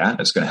things like that.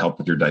 It's going to help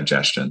with your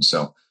digestion.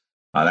 So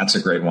that's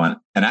a great one.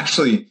 And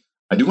actually,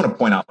 I do want to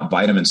point out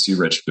vitamin C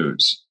rich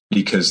foods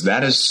because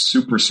that is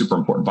super, super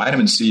important.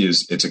 Vitamin C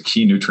it's a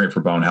key nutrient for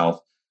bone health.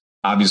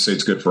 Obviously,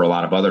 it's good for a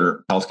lot of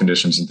other health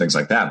conditions and things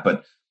like that.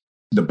 But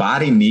the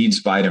body needs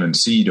vitamin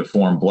C to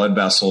form blood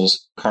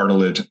vessels,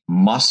 cartilage,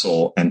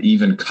 muscle, and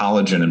even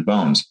collagen in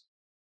bones.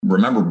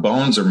 Remember,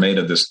 bones are made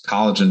of this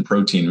collagen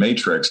protein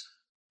matrix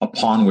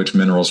upon which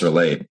minerals are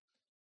laid.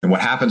 And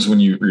what happens when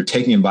you're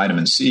taking in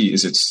vitamin C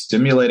is it's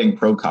stimulating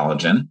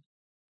procollagen,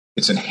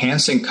 it's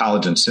enhancing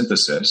collagen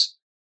synthesis,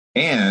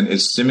 and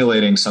it's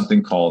stimulating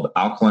something called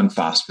alkaline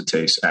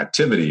phosphatase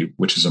activity,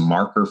 which is a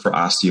marker for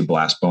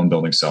osteoblast bone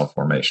building cell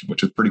formation,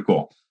 which is pretty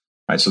cool.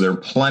 Right? So there are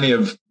plenty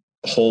of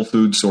whole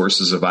food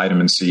sources of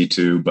vitamin C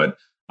too, but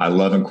I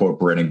love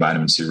incorporating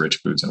vitamin C rich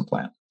foods in a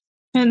plant.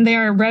 And they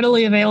are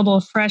readily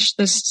available fresh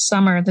this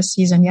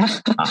season. Yeah.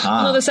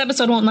 Although this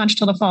episode won't launch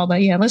till the fall,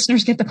 but yeah,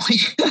 listeners get the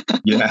point.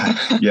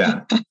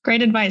 Yeah.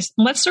 Great advice.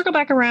 Let's circle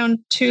back around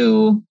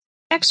to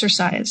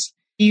exercise.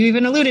 You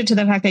even alluded to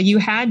the fact that you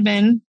had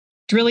been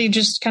really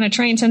just kind of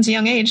trained since a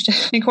young age to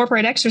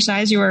incorporate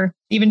exercise. You were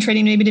even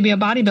training maybe to be a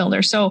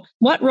bodybuilder. So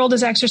what role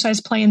does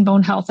exercise play in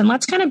bone health? And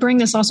let's kind of bring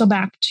this also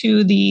back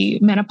to the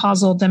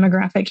menopausal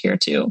demographic here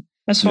too,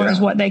 as far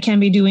as what they can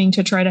be doing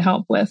to try to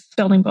help with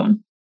building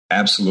bone.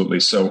 Absolutely.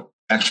 So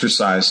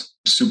exercise,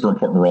 super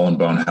important role in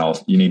bone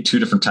health. You need two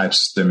different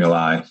types of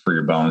stimuli for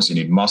your bones. You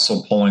need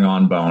muscle pulling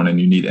on bone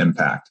and you need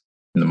impact.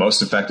 And the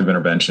most effective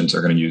interventions are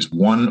going to use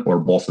one or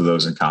both of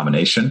those in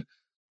combination.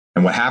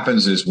 And what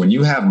happens is when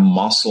you have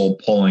muscle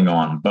pulling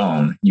on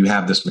bone, you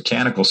have this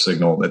mechanical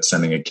signal that's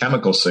sending a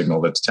chemical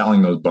signal that's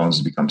telling those bones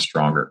to become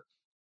stronger.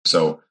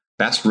 So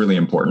that's really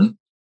important.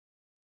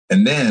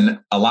 And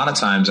then a lot of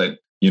times,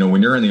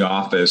 when you're in the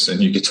office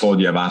and you get told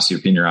you have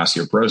osteopenia or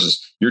osteoporosis,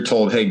 you're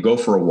told, hey, go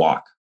for a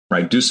walk,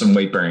 right? Do some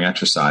weight-bearing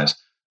exercise.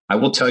 I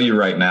will tell you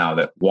right now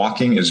that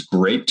walking is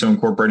great to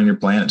incorporate in your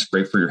plan. It's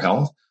great for your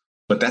health,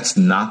 but that's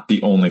not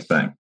the only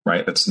thing,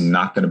 right? That's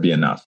not going to be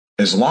enough.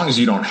 As long as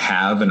you don't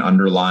have an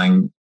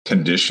underlying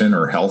condition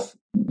or health,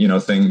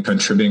 thing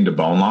contributing to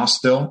bone loss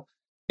still,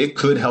 it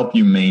could help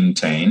you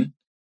maintain,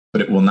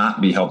 but it will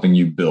not be helping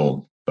you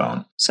build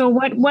bone. So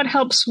what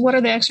helps? What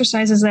are the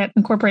exercises that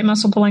incorporate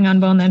muscle pulling on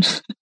bone then?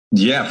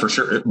 Yeah, for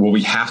sure. Well,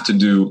 we have to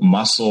do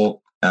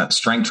muscle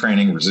strength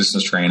training,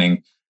 resistance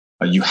training.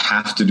 You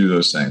have to do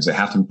those things. They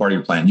have to be part of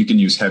your plan. You can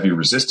use heavy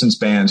resistance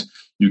bands.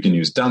 You can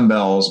use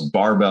dumbbells,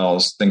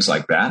 barbells, things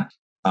like that.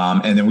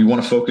 And then we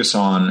want to focus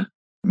on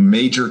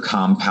major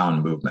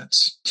compound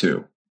movements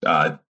too.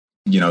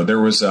 There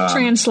was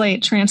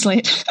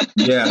translate.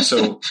 Yeah.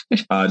 So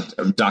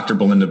Dr.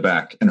 Belinda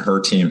Beck and her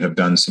team have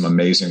done some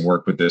amazing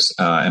work with this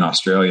in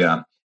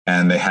Australia.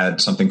 And they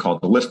had something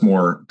called the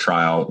Liftmore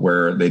trial,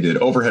 where they did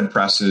overhead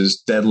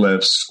presses,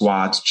 deadlifts,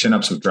 squats,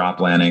 chin-ups with drop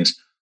landings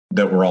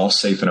that were all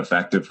safe and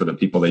effective for the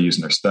people they used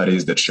in their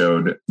studies, that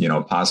showed,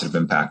 positive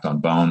impact on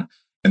bone.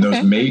 And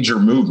those major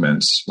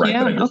movements, right,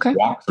 that I just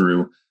walked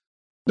through,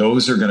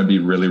 those are going to be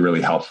really,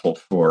 really helpful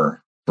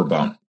for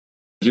bone.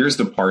 Here's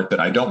the part that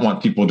I don't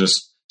want people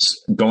just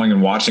going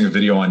and watching a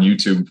video on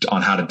YouTube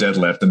on how to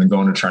deadlift and then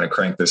going to try to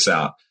crank this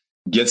out.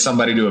 Get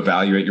somebody to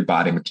evaluate your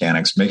body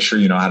mechanics. Make sure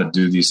you know how to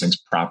do these things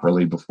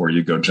properly before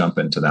you go jump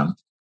into them.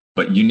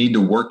 But you need to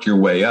work your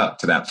way up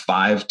to that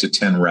 5 to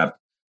 10 rep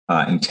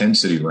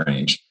intensity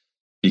range,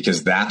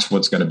 because that's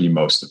what's going to be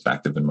most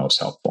effective and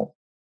most helpful.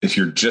 If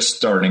you're just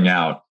starting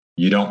out,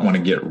 you don't want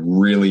to get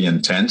really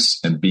intense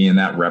and be in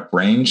that rep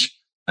range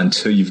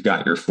until you've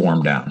got your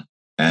form down.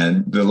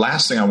 And the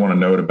last thing I want to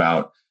note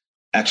about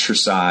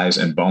exercise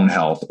and bone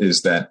health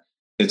is that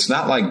it's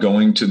not like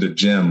going to the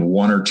gym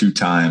 1 or 2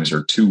 times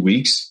or 2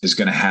 weeks is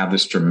going to have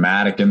this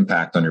dramatic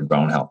impact on your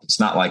bone health. It's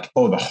not like,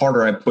 the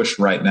harder I push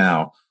right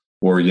now,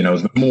 or,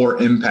 the more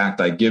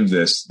impact I give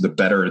this, the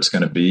better it's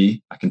going to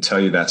be. I can tell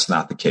you that's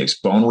not the case.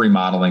 Bone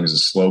remodeling is a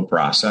slow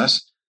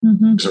process.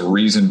 Mm-hmm. There's a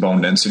reason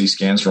bone density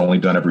scans are only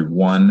done every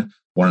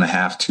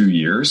 1.5, 2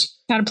 years.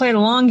 Got to play the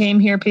long game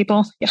here,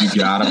 people. Yeah.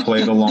 You got to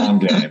play the long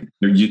game.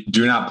 You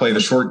do not play the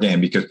short game,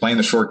 because playing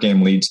the short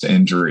game leads to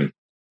injury.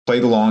 Play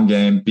the long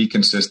game, be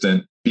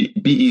consistent, be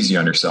easy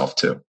on yourself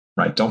too,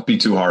 right? Don't be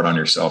too hard on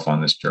yourself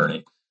on this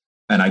journey.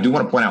 And I do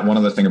want to point out one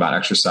other thing about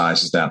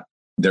exercise is that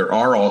there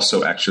are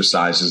also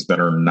exercises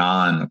that are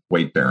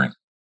non-weight bearing.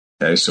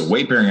 Okay. So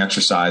weight bearing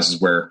exercises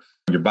where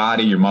your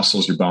body, your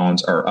muscles, your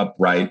bones are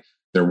upright.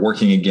 They're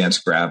working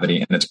against gravity,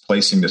 and it's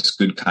placing this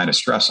good kind of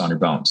stress on your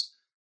bones.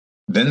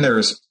 Then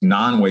there's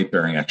non-weight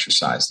bearing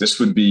exercise. This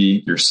would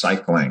be your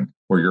cycling,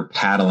 or you're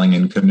paddling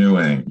and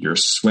canoeing, you're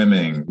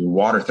swimming, your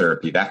water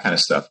therapy, that kind of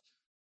stuff.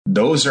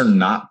 Those are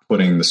not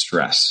putting the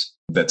stress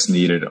that's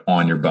needed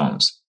on your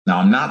bones. Now,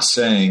 I'm not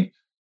saying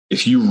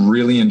if you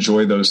really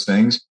enjoy those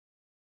things,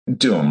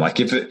 do them. Like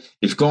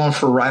if going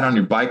for a ride on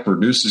your bike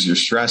reduces your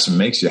stress and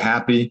makes you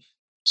happy,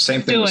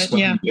 same thing with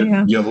swimming.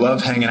 You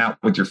love hanging out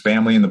with your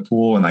family in the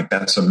pool, and like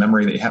that's a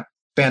memory that you have.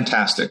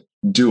 Fantastic.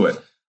 Do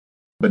it.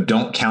 But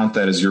don't count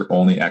that as your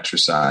only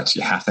exercise.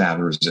 You have to have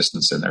a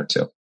resistance in there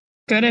too.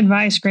 Good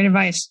advice. Great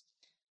advice.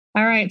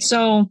 All right.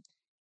 So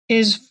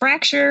is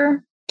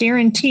fracture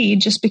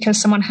guaranteed just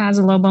because someone has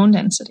a low bone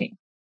density?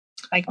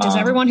 Like, does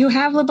everyone who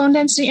have low bone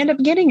density end up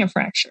getting a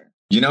fracture?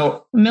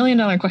 $1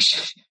 million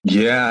question.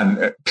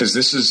 Yeah. Because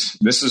this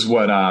is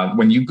what,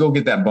 when you go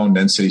get that bone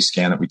density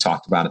scan that we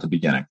talked about at the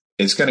beginning,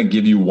 it's going to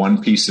give you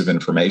one piece of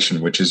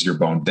information, which is your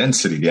bone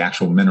density, the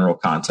actual mineral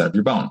content of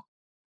your bone.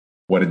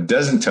 What it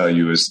doesn't tell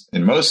you is,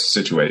 in most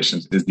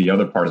situations, is the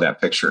other part of that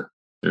picture.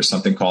 There's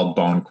something called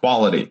bone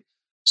quality.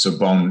 So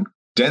bone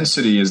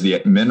density is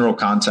the mineral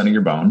content of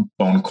your bone.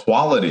 Bone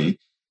quality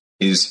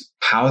is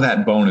how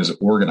that bone is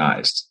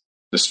organized,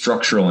 the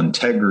structural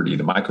integrity,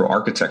 the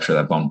microarchitecture of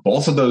that bone.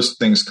 Both of those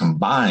things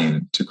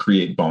combine to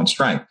create bone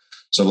strength.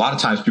 So a lot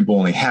of times people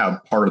only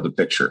have part of the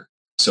picture.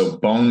 So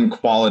bone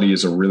quality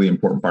is a really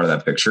important part of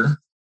that picture.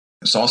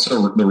 It's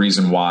also the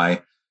reason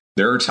why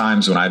there are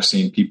times when I've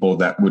seen people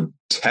that would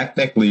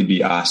technically be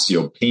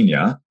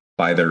osteopenia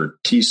by their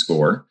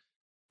T-score,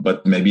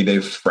 but maybe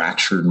they've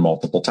fractured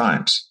multiple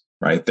times,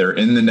 right? They're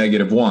in the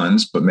negative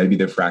ones, but maybe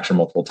they've fractured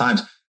multiple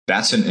times.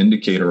 That's an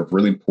indicator of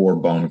really poor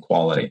bone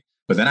quality.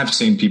 But then I've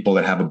seen people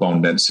that have a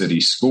bone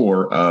density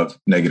score of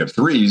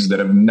 -3s that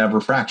have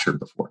never fractured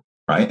before,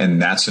 right?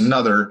 And that's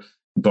another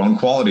bone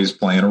quality is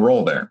playing a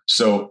role there.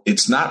 So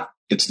it's not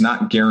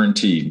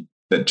guaranteed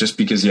that just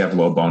because you have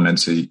low bone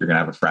density, you're going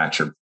to have a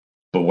fracture.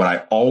 But what I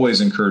always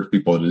encourage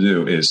people to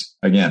do is,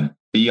 again,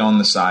 be on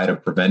the side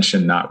of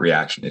prevention, not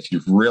reaction. If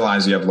you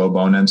realize you have low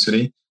bone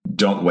density,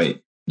 don't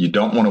wait. You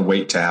don't want to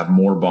wait to have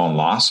more bone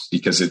loss,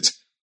 because it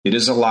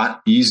is a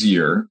lot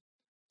easier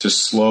to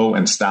slow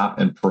and stop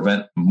and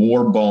prevent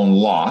more bone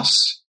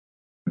loss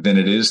than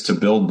it is to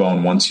build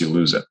bone once you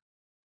lose it.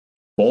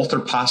 Both are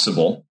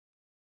possible.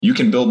 You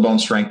can build bone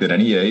strength at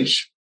any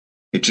age.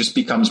 It just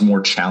becomes more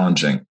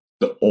challenging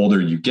the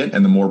older you get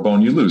and the more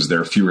bone you lose.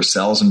 There are fewer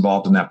cells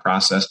involved in that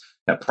process.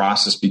 That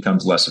process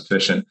becomes less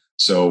efficient.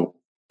 So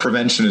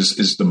prevention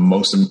is the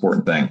most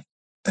important thing.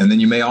 And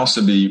then you may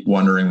also be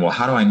wondering, well,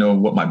 how do I know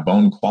what my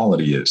bone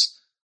quality is?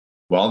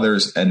 Well,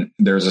 there's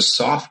a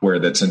software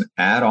that's an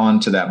add-on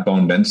to that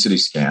bone density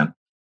scan.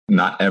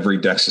 Not every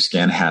DEXA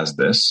scan has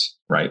this,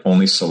 right?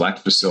 Only select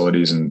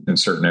facilities in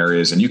certain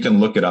areas. And you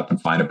can look it up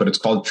and find it, but it's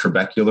called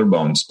Trabecular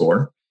Bone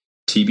Score,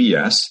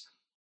 TBS.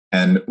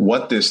 And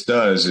what this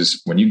does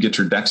is when you get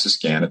your DEXA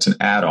scan, it's an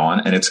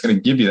add-on, and it's going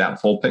to give you that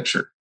full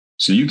picture.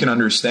 So you can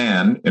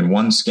understand in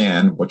one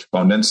scan what your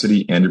bone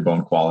density and your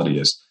bone quality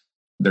is.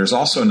 There's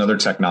also another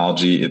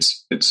technology.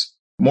 It's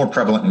more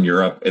prevalent in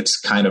Europe. It's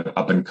kind of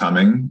up and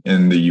coming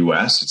in the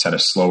US. It's had a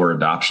slower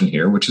adoption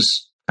here, which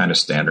is kind of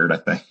standard, I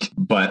think.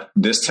 But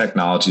this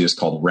technology is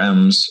called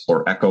REMS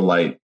or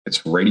Echolight.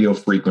 It's radio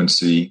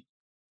frequency,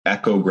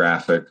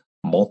 echographic,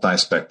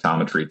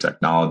 multispectrometry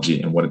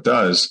technology. And what it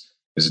does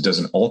is it does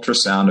an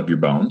ultrasound of your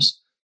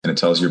bones, and it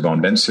tells your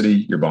bone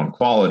density, your bone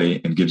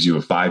quality, and gives you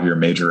a 5-year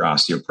major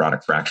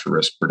osteoporotic fracture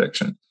risk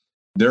prediction.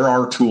 There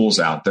are tools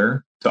out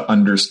there to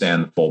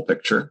understand the full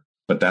picture,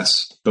 but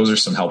those are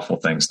some helpful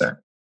things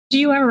there. Do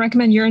you ever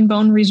recommend urine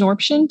bone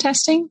resorption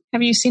testing?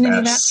 Have you seen any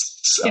of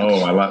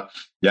that?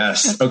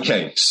 Yes.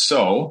 Okay.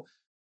 So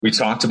we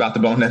talked about the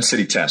bone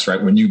density test,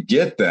 right? When you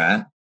get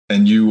that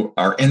and you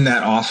are in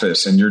that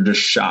office and you're just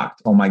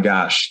shocked, oh my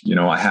gosh,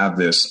 I have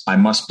this, I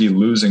must be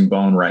losing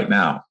bone right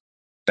now.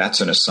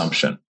 That's an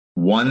assumption.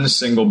 One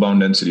single bone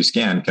density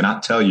scan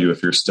cannot tell you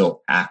if you're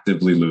still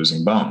actively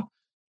losing bone.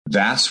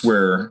 That's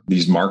where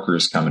these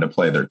markers come into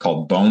play. They're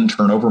called bone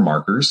turnover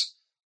markers,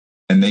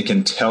 and they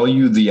can tell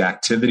you the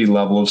activity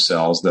level of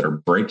cells that are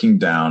breaking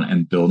down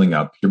and building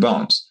up your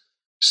bones.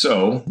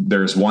 So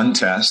there's one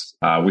test,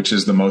 which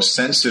is the most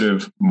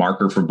sensitive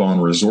marker for bone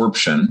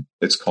resorption.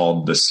 It's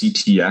called the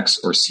CTX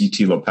or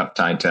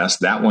cetalopeptide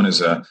test. That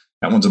one's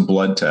a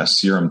blood test,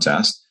 serum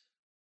test.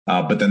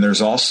 But then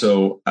there's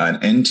also an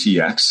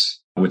NTX,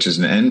 which is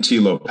an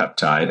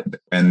N-telopeptide.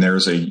 And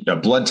there's a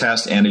blood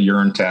test and a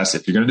urine test.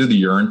 If you're going to do the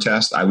urine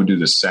test, I would do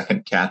the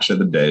second catch of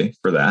the day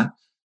for that,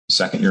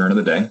 second urine of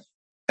the day.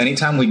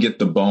 Anytime we get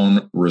the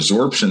bone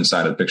resorption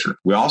side of the picture,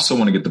 we also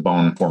want to get the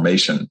bone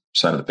formation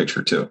side of the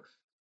picture too.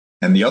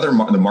 And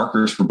the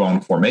markers for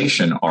bone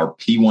formation are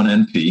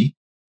P1NP,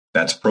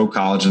 that's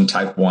procollagen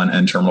type 1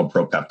 N-terminal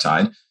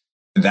propeptide.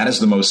 And that is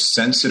the most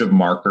sensitive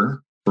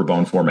marker for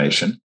bone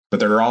formation. But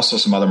there are also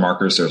some other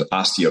markers. There's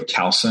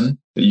osteocalcin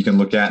that you can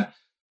look at.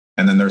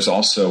 And then there's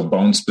also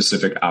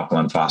bone-specific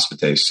alkaline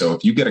phosphatase. So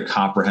if you get a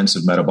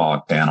comprehensive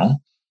metabolic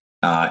panel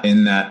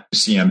in that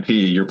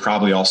CMP, you're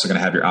probably also going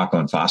to have your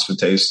alkaline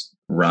phosphatase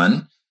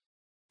run.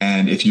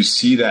 And if you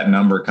see that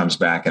number comes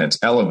back and it's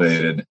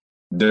elevated,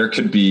 there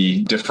could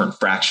be different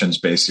fractions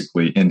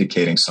basically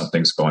indicating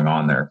something's going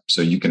on there.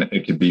 So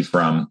it could be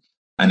from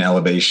an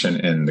elevation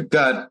in the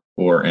gut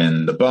or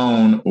in the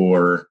bone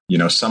or,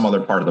 some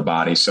other part of the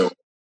body. So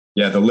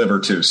yeah, the liver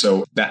too.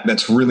 So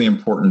that's really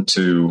important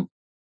to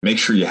make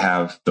sure you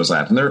have those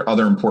labs. And there are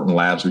other important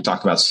labs. We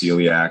talked about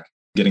celiac.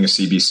 Getting a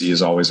CBC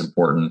is always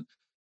important.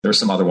 There's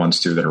some other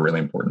ones too that are really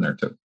important there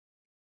too.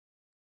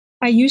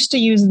 I used to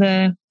use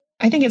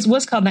I think it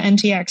was called the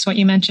NTX, what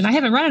you mentioned. I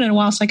haven't run it in a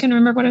while, so I couldn't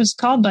remember what it was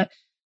called. But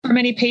for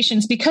many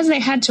patients, because they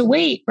had to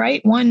wait,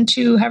 1,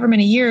 2, however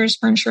many years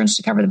for insurance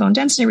to cover the bone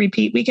density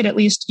repeat, we could at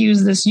least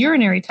use this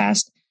urinary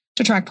test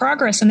to track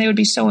progress. And they would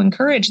be so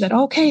encouraged that,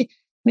 okay,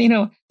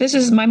 this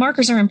is my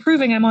markers are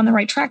improving. I'm on the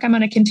right track. I'm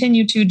going to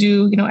continue to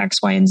do,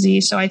 X, Y, and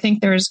Z. So I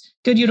think there's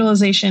good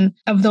utilization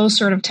of those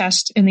sort of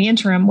tests in the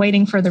interim,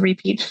 waiting for the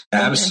repeat.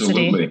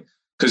 Absolutely.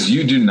 Because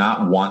you do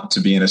not want to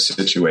be in a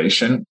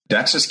situation.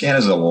 DEXA scan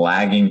is a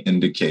lagging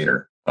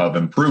indicator of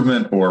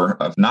improvement or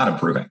of not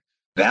improving.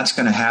 That's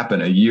going to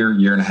happen a year,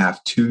 year and a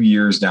half, 2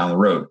 years down the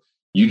road.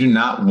 You do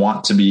not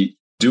want to be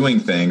doing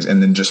things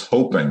and then just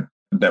hoping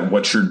that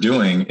what you're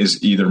doing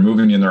is either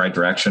moving you in the right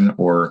direction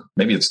or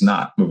maybe it's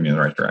not moving you in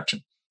the right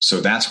direction.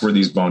 So that's where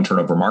these bone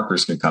turnover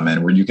markers can come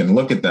in, where you can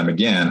look at them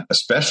again,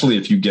 especially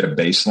if you get a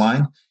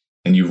baseline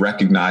and you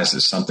recognize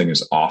that something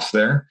is off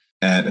there.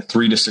 And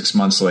 3 to 6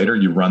 months later,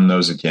 you run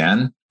those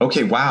again.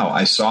 Okay, wow,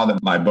 I saw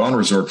that my bone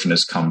resorption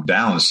has come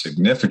down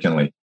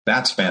significantly.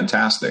 That's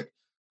fantastic.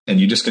 And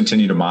you just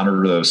continue to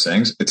monitor those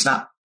things. It's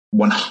not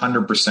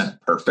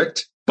 100%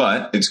 perfect,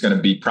 but it's going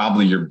to be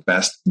probably your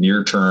best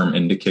near-term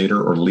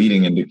indicator or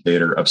leading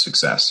indicator of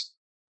success.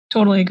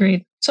 Totally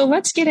agreed. So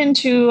let's get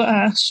into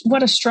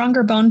what a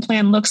stronger bone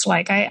plan looks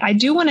like. I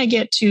do want to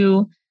get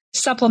to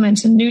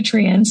supplements and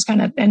nutrients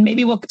and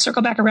maybe we'll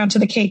circle back around to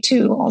the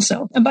K2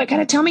 also. But kind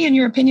of tell me, in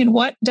your opinion,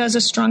 what does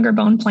a stronger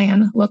bone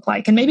plan look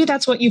like? And maybe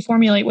that's what you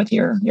formulate with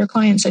your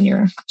clients in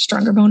your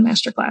Stronger Bone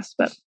Masterclass.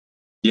 But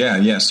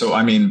yeah. So,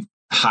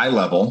 high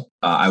level,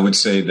 I would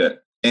say that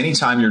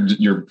anytime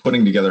you're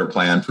putting together a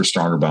plan for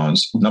stronger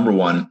bones, number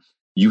one,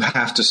 you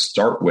have to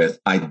start with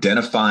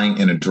identifying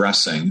and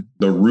addressing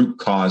the root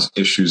cause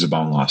issues of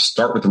bone loss.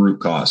 Start with the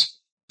root cause.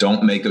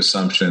 Don't make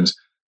assumptions,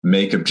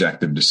 make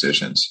objective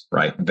decisions,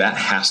 right? That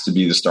has to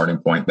be the starting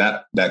point.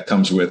 That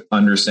comes with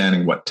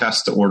understanding what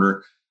tests to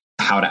order,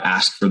 how to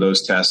ask for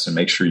those tests and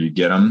make sure you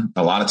get them.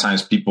 A lot of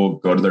times people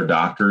go to their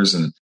doctors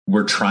and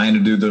we're trying to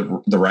do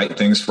the right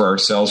things for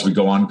ourselves. We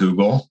go on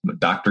Google,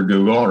 Dr.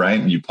 Google, right?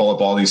 And you pull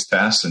up all these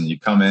tests and you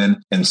come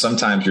in and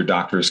sometimes your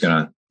doctor is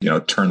going to,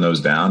 turn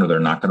those down or they're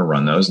not going to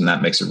run those. And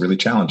that makes it really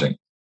challenging.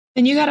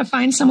 And you got to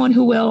find someone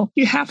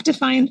you have to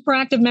find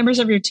proactive members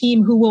of your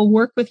team who will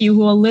work with you,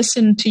 who will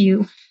listen to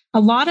you. A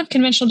lot of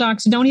conventional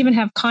docs don't even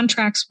have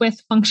contracts with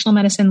functional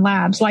medicine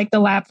labs, like the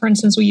lab, for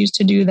instance, we used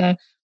to do the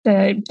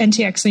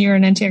NTX, the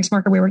urine NTX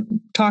marker we were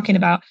talking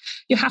about.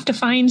 You have to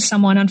find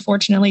someone,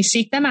 unfortunately,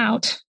 seek them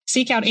out,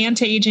 seek out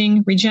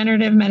anti-aging,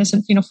 regenerative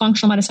medicine,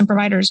 functional medicine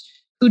providers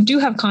who do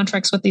have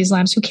contracts with these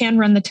labs, who can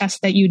run the tests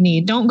that you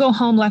need. Don't go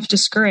home left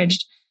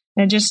discouraged.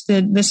 And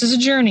this is a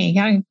journey. You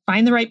gotta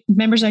find the right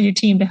members of your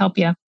team to help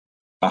you.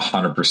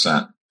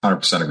 100%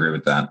 agree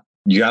with that.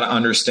 You got to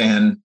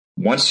understand,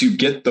 once you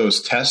get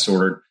those tests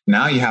ordered,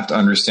 now you have to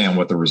understand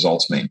what the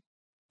results mean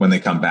when they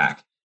come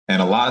back.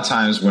 And a lot of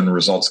times when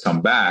results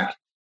come back,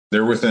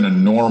 they're within a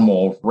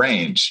normal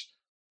range.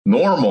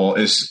 Normal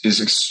is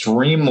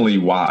extremely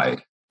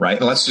wide, right?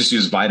 And let's just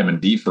use vitamin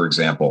D, for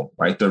example,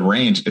 right? The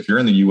range, if you're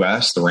in the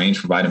US, the range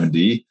for vitamin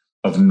D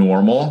of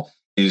normal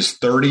is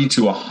 30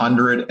 to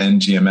 100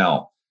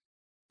 NGML.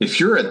 If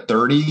you're at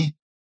 30,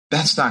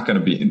 that's not going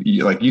to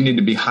be like, you need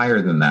to be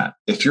higher than that.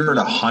 If you're at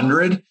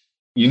 100,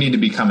 you need to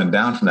be coming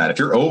down from that. If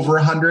you're over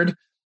 100,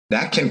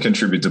 that can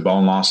contribute to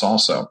bone loss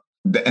also.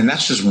 And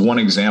that's just one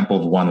example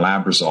of one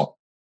lab result.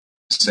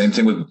 Same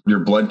thing with your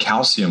blood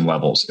calcium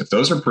levels. If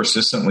those are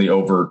persistently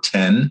over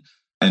 10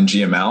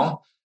 NGML,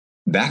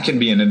 that can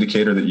be an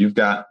indicator that you've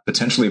got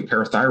potentially a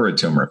parathyroid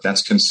tumor if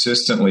that's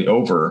consistently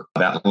over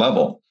that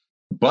level.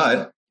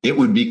 But it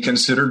would be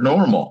considered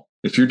normal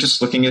if you're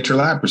just looking at your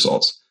lab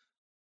results.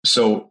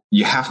 So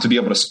you have to be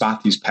able to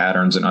spot these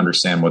patterns and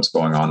understand what's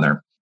going on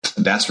there.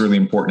 That's really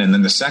important. And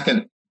then the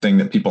second thing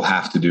that people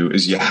have to do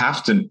is you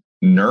have to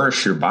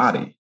nourish your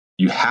body.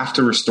 You have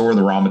to restore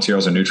the raw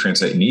materials and nutrients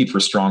that you need for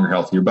stronger,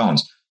 healthier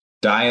bones.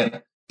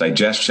 Diet,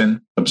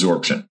 digestion,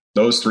 absorption.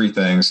 Those three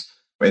things,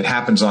 it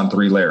happens on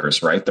three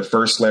layers, right? The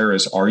first layer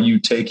is, are you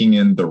taking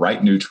in the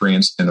right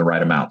nutrients in the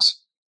right amounts?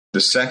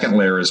 The second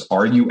layer is,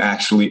 are you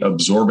actually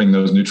absorbing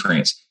those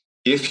nutrients?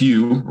 If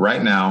you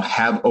right now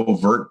have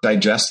overt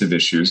digestive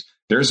issues,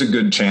 there's a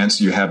good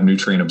chance you have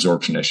nutrient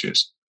absorption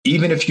issues.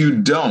 Even if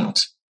you don't,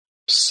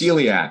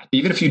 celiac,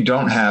 even if you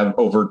don't have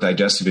overt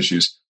digestive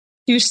issues,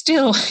 you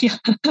still,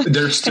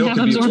 there's still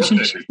can be absorption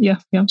issues. Yeah.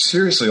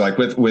 Seriously, like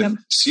with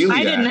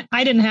celiac.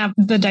 I didn't have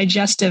the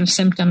digestive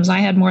symptoms. I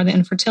had more the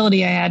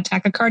infertility. I had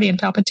tachycardia and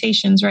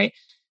palpitations, right?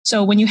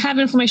 So when you have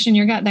inflammation in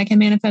your gut, that can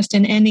manifest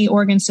in any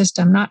organ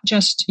system, not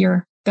just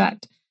your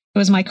gut. It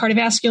was my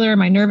cardiovascular,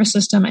 my nervous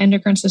system,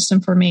 endocrine system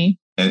for me.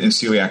 And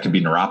celiac can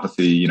be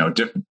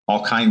neuropathy,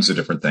 all kinds of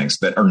different things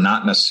that are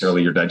not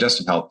necessarily your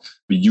digestive health,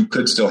 but you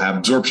could still have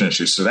absorption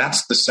issues. So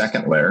that's the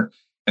second layer.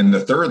 And the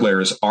third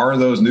layer is, are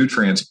those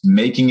nutrients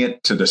making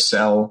it to the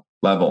cell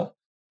level?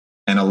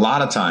 And a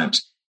lot of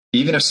times,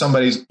 even if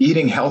somebody's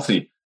eating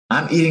healthy,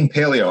 I'm eating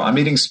paleo, I'm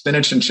eating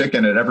spinach and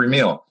chicken at every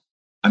meal,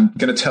 I'm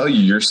going to tell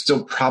you, you're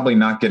still probably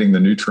not getting the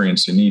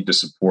nutrients you need to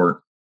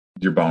support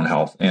your bone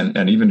health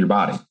and even your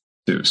body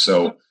too.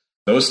 So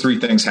those three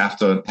things have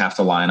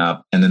to line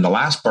up. And then the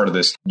last part of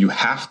this, you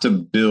have to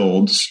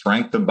build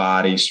strength of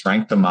body,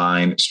 strength of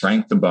mind,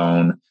 strength of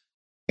bone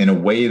in a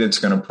way that's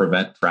going to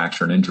prevent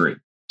fracture and injury.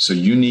 So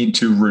you need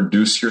to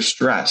reduce your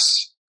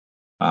stress.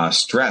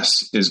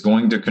 Stress is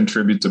going to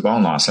contribute to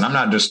bone loss. And I'm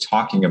not just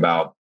talking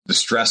about the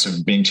stress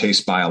of being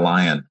chased by a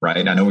lion,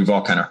 right? I know we've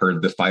all kind of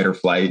heard the fight or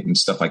flight and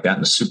stuff like that,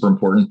 and it's super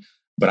important,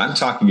 but I'm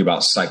talking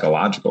about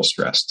psychological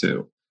stress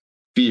too.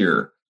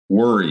 Fear,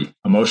 worry,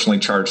 emotionally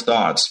charged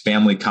thoughts,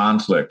 family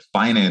conflict,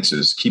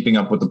 finances, keeping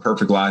up with the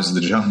perfect lives of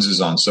the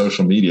Joneses on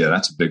social media.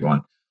 That's a big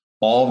one.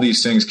 All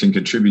these things can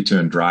contribute to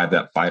and drive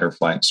that fight or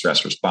flight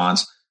stress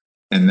response.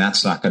 And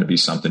that's not going to be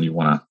something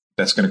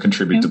that's going to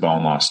contribute to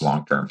bone loss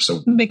long term.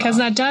 So because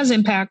that does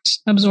impact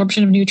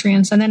absorption of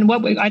nutrients. And then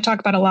what I talk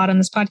about a lot on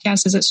this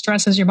podcast is that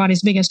stress is your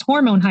body's biggest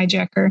hormone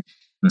hijacker.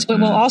 Mm-hmm. So it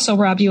will also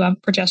rob you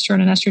of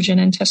progesterone and estrogen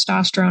and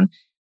testosterone,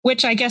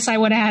 which I guess I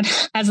would add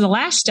as the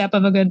last step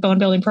of a good bone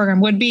building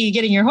program would be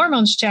getting your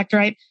hormones checked,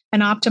 right?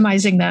 And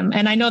optimizing them.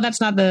 And I know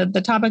that's not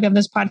the topic of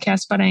this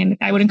podcast, but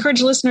I would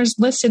encourage listeners,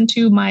 listen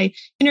to my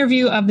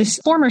interview of this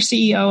former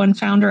CEO and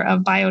founder of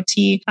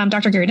BioT,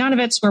 Dr. Gary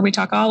Donovitz, where we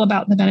talk all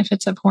about the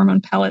benefits of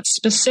hormone pellets.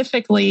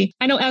 Specifically,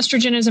 I know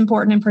estrogen is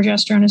important and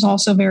progesterone is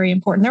also very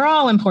important. They're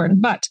all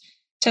important, but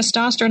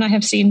testosterone I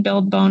have seen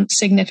build bone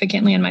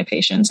significantly in my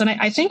patients. And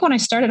I think when I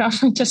started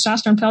offering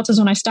testosterone pellets is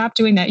when I stopped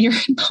doing that urine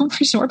bone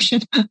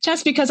resorption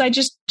test, because I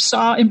just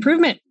saw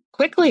improvement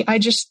quickly.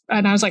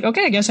 And I was like,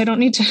 okay, I guess I don't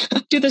need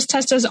to do this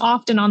test as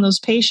often on those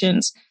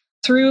patients.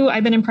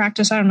 I've been in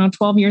practice,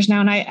 12 years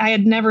now, and I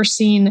had never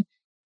seen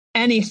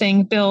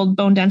anything build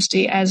bone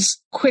density as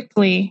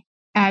quickly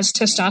as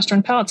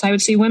testosterone pellets. I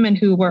would see women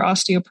who were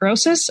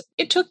osteoporosis.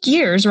 It took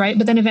years, right?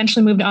 But then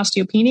eventually moved to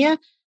osteopenia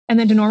and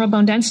then to normal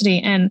bone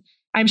density. And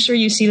I'm sure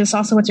you see this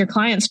also with your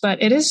clients,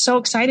 but it is so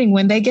exciting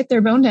when they get their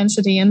bone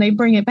density and they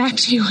bring it back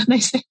to you and they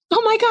say,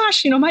 oh my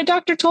gosh, my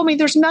doctor told me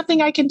there's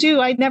nothing I can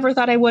do. I never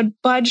thought I would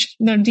budge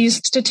these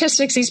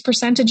statistics, these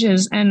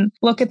percentages, and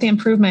look at the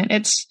improvement.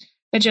 It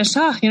just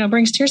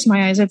brings tears to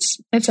my eyes.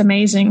 It's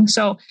amazing.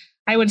 So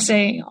I would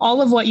say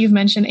all of what you've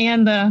mentioned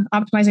and the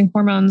optimizing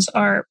hormones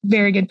are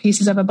very good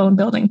pieces of a bone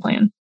building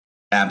plan.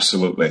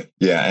 Absolutely.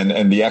 Yeah.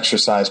 And the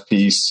exercise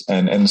piece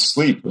and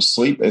sleep.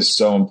 Sleep is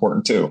so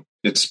important too.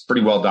 It's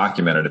pretty well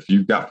documented. If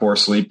you've got poor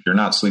sleep, you're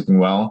not sleeping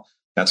well,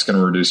 that's going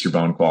to reduce your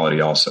bone quality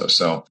also.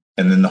 So,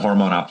 and then the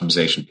hormone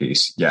optimization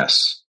piece.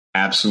 Yes,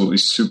 absolutely.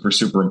 Super,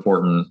 super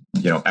important,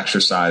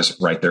 exercise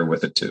right there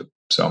with it too.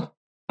 So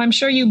I'm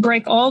sure you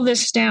break all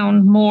this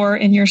down more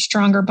in your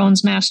Stronger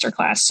Bones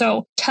Masterclass.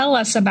 So tell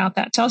us about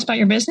that. Tell us about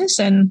your business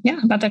and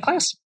about that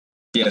class.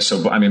 Yeah.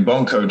 So,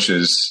 Bone Coach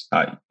is,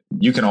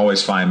 you can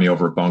always find me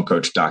over at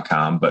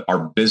bonecoach.com, but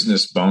our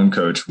business Bone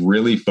Coach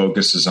really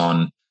focuses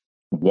on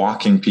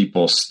walking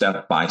people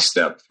step by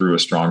step through a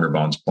Stronger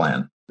Bones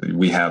plan.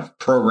 We have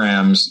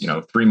programs,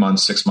 3-month,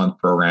 6-month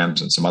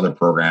programs and some other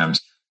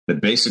programs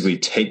that basically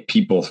take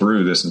people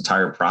through this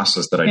entire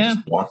process that I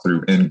just walked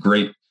through in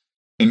great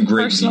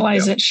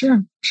personalize detail. It.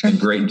 Sure. In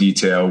great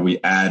detail. We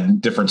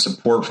add different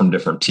support from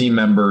different team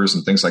members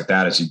and things like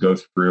that as you go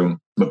through.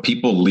 But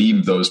people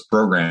leave those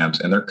programs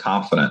and they're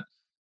confident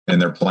in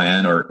their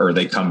plan, or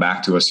they come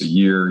back to us a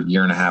year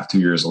and a half, 2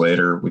 years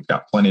later. We've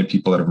got plenty of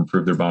people that have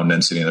improved their bone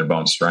density and their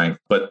bone strength.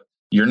 But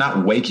you're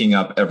not waking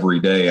up every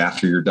day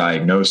after your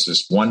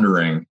diagnosis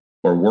wondering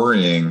or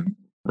worrying,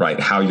 right,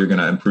 how you're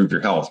going to improve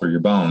your health or your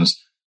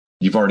bones.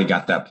 You've already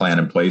got that plan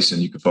in place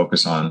and you can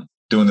focus on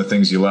doing the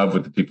things you love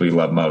with the people you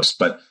love most.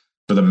 But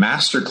for the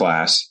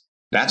masterclass,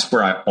 that's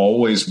where I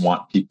always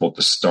want people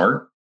to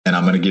start. And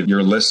I'm going to give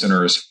your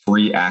listeners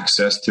free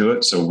access to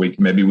it. So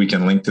maybe we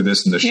can link to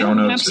this in the show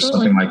notes or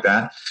something like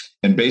that.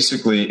 And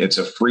basically it's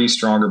a free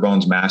Stronger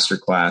Bones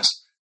Masterclass.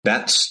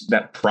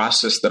 That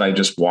process that I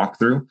just walked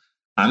through.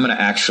 I'm going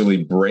to actually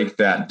break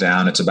that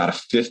down. It's about a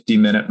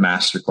 50-minute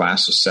masterclass.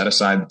 So set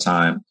aside the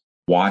time,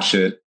 watch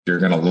it. You're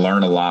going to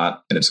learn a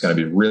lot and it's going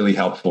to be really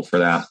helpful for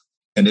that.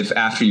 And if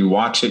after you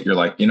watch it, you're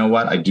like, you know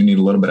what, I do need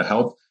a little bit of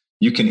help,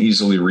 you can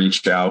easily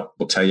reach out.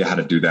 We'll tell you how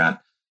to do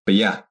that. But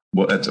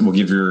we'll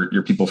give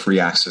your people free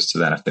access to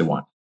that if they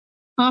want.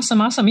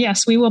 Awesome.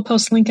 Yes, we will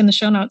post a link in the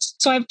show notes.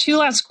 So I have 2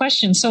 last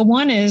questions. So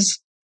one is,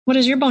 what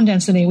is your bone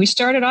density? We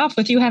started off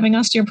with you having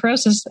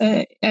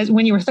osteoporosis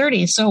when you were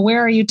 30. So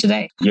where are you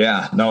today?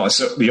 Yeah, no.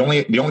 So the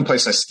only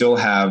place I still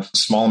have a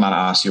small amount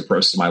of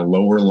osteoporosis is my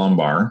lower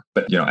lumbar,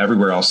 but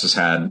everywhere else has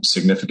had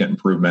significant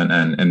improvement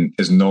and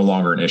is no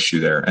longer an issue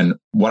there. And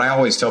what I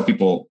always tell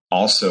people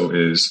also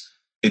is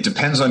it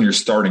depends on your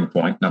starting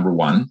point. Number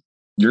one,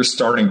 your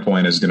starting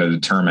point is going to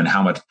determine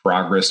how much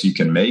progress you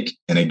can make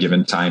in a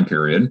given time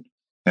period.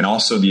 And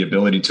also the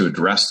ability to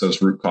address those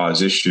root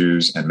cause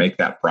issues and make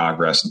that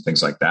progress and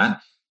things like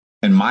that.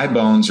 And my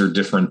bones are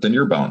different than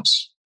your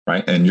bones,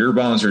 right? And your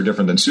bones are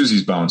different than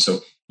Susie's bones.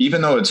 So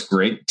even though it's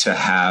great to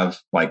have,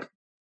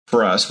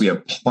 for us, we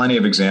have plenty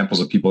of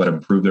examples of people that have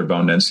improved their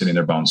bone density and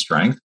their bone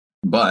strength,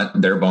 but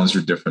their bones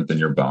are different than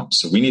your bones.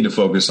 So we need to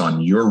focus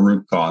on your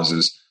root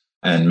causes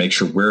and make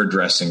sure we're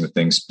addressing the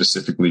things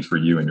specifically for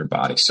you and your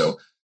body. So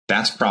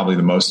that's probably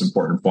the most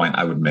important point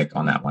I would make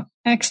on that one.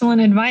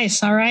 Excellent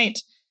advice. All right.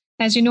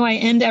 As you know, I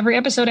end every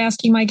episode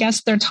asking my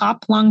guests their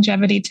top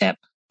longevity tip.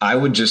 I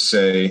would just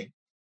say,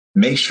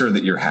 make sure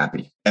that you're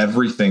happy.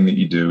 Everything that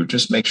you do,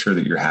 just make sure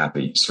that you're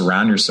happy.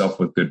 Surround yourself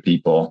with good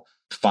people.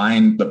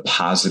 Find the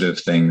positive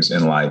things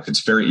in life.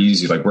 It's very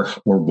easy. We're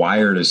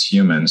wired as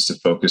humans to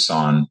focus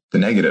on the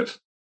negative.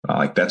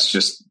 That's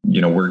just,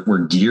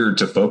 we're geared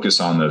to focus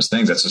on those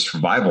things. That's a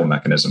survival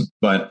mechanism.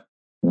 But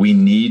we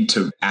need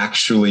to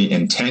actually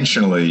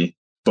intentionally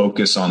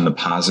focus on the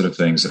positive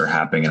things that are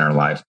happening in our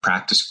life.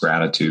 Practice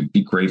gratitude.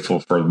 Be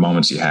grateful for the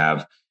moments you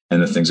have and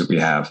the things that we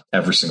have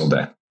every single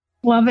day.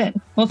 Love it.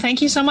 Well,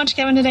 thank you so much,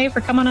 Kevin, today for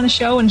coming on the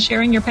show and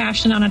sharing your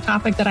passion on a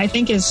topic that I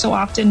think is so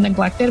often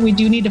neglected. We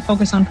do need to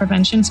focus on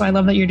prevention. So I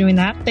love that you're doing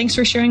that. Thanks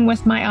for sharing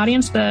with my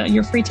audience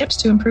your free tips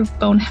to improve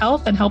bone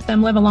health and help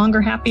them live a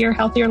longer, happier,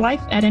 healthier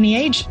life at any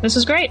age. This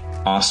is great.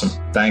 Awesome.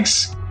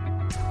 Thanks.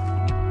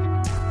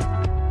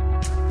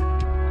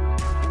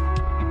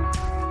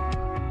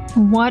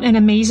 What an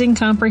amazing,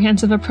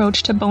 comprehensive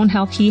approach to bone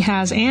health he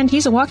has, and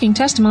he's a walking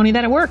testimony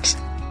that it works.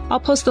 I'll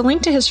post the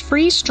link to his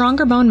free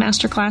Stronger Bone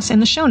Masterclass in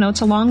the show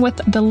notes, along with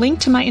the link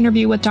to my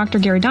interview with Dr.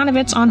 Gary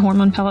Donovitz on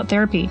hormone pellet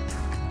therapy.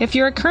 If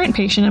you're a current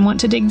patient and want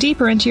to dig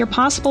deeper into your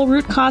possible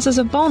root causes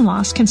of bone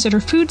loss, consider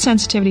food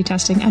sensitivity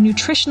testing, a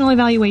nutritional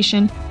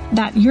evaluation,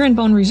 that urine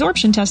bone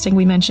resorption testing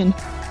we mentioned,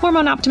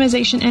 hormone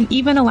optimization, and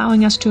even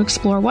allowing us to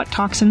explore what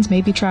toxins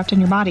may be trapped in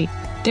your body.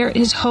 There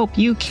is hope.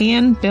 You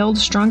can build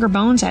stronger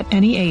bones at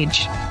any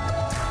age.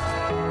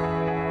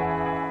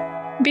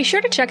 Be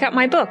sure to check out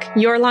my book,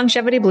 Your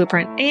Longevity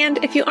Blueprint.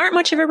 And if you aren't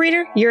much of a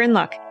reader, you're in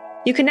luck.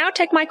 You can now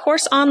take my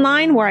course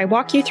online where I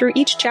walk you through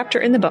each chapter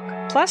in the book.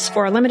 Plus,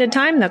 for a limited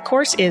time, the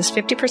course is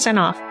 50%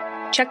 off.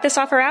 Check this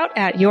offer out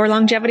at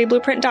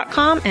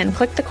yourlongevityblueprint.com and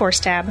click the course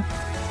tab.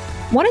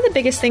 One of the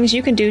biggest things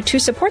you can do to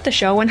support the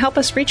show and help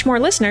us reach more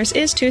listeners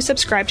is to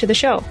subscribe to the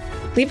show.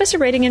 Leave us a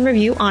rating and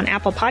review on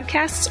Apple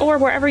Podcasts or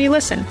wherever you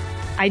listen.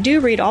 I do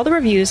read all the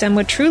reviews and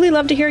would truly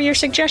love to hear your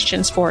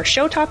suggestions for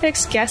show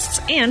topics,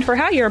 guests, and for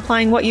how you're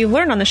applying what you've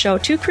learned on the show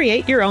to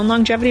create your own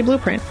longevity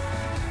blueprint.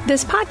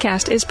 This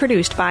podcast is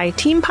produced by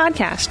Team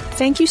Podcast.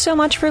 Thank you so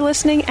much for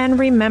listening, and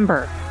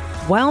remember,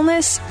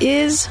 wellness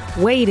is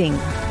waiting.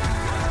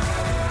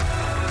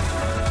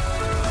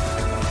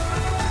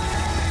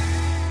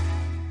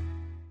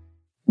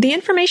 The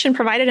information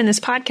provided in this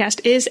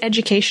podcast is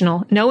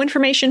educational. No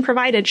information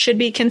provided should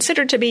be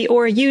considered to be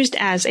or used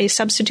as a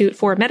substitute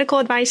for medical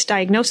advice,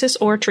 diagnosis,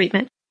 or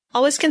treatment.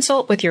 Always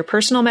consult with your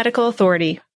personal medical authority.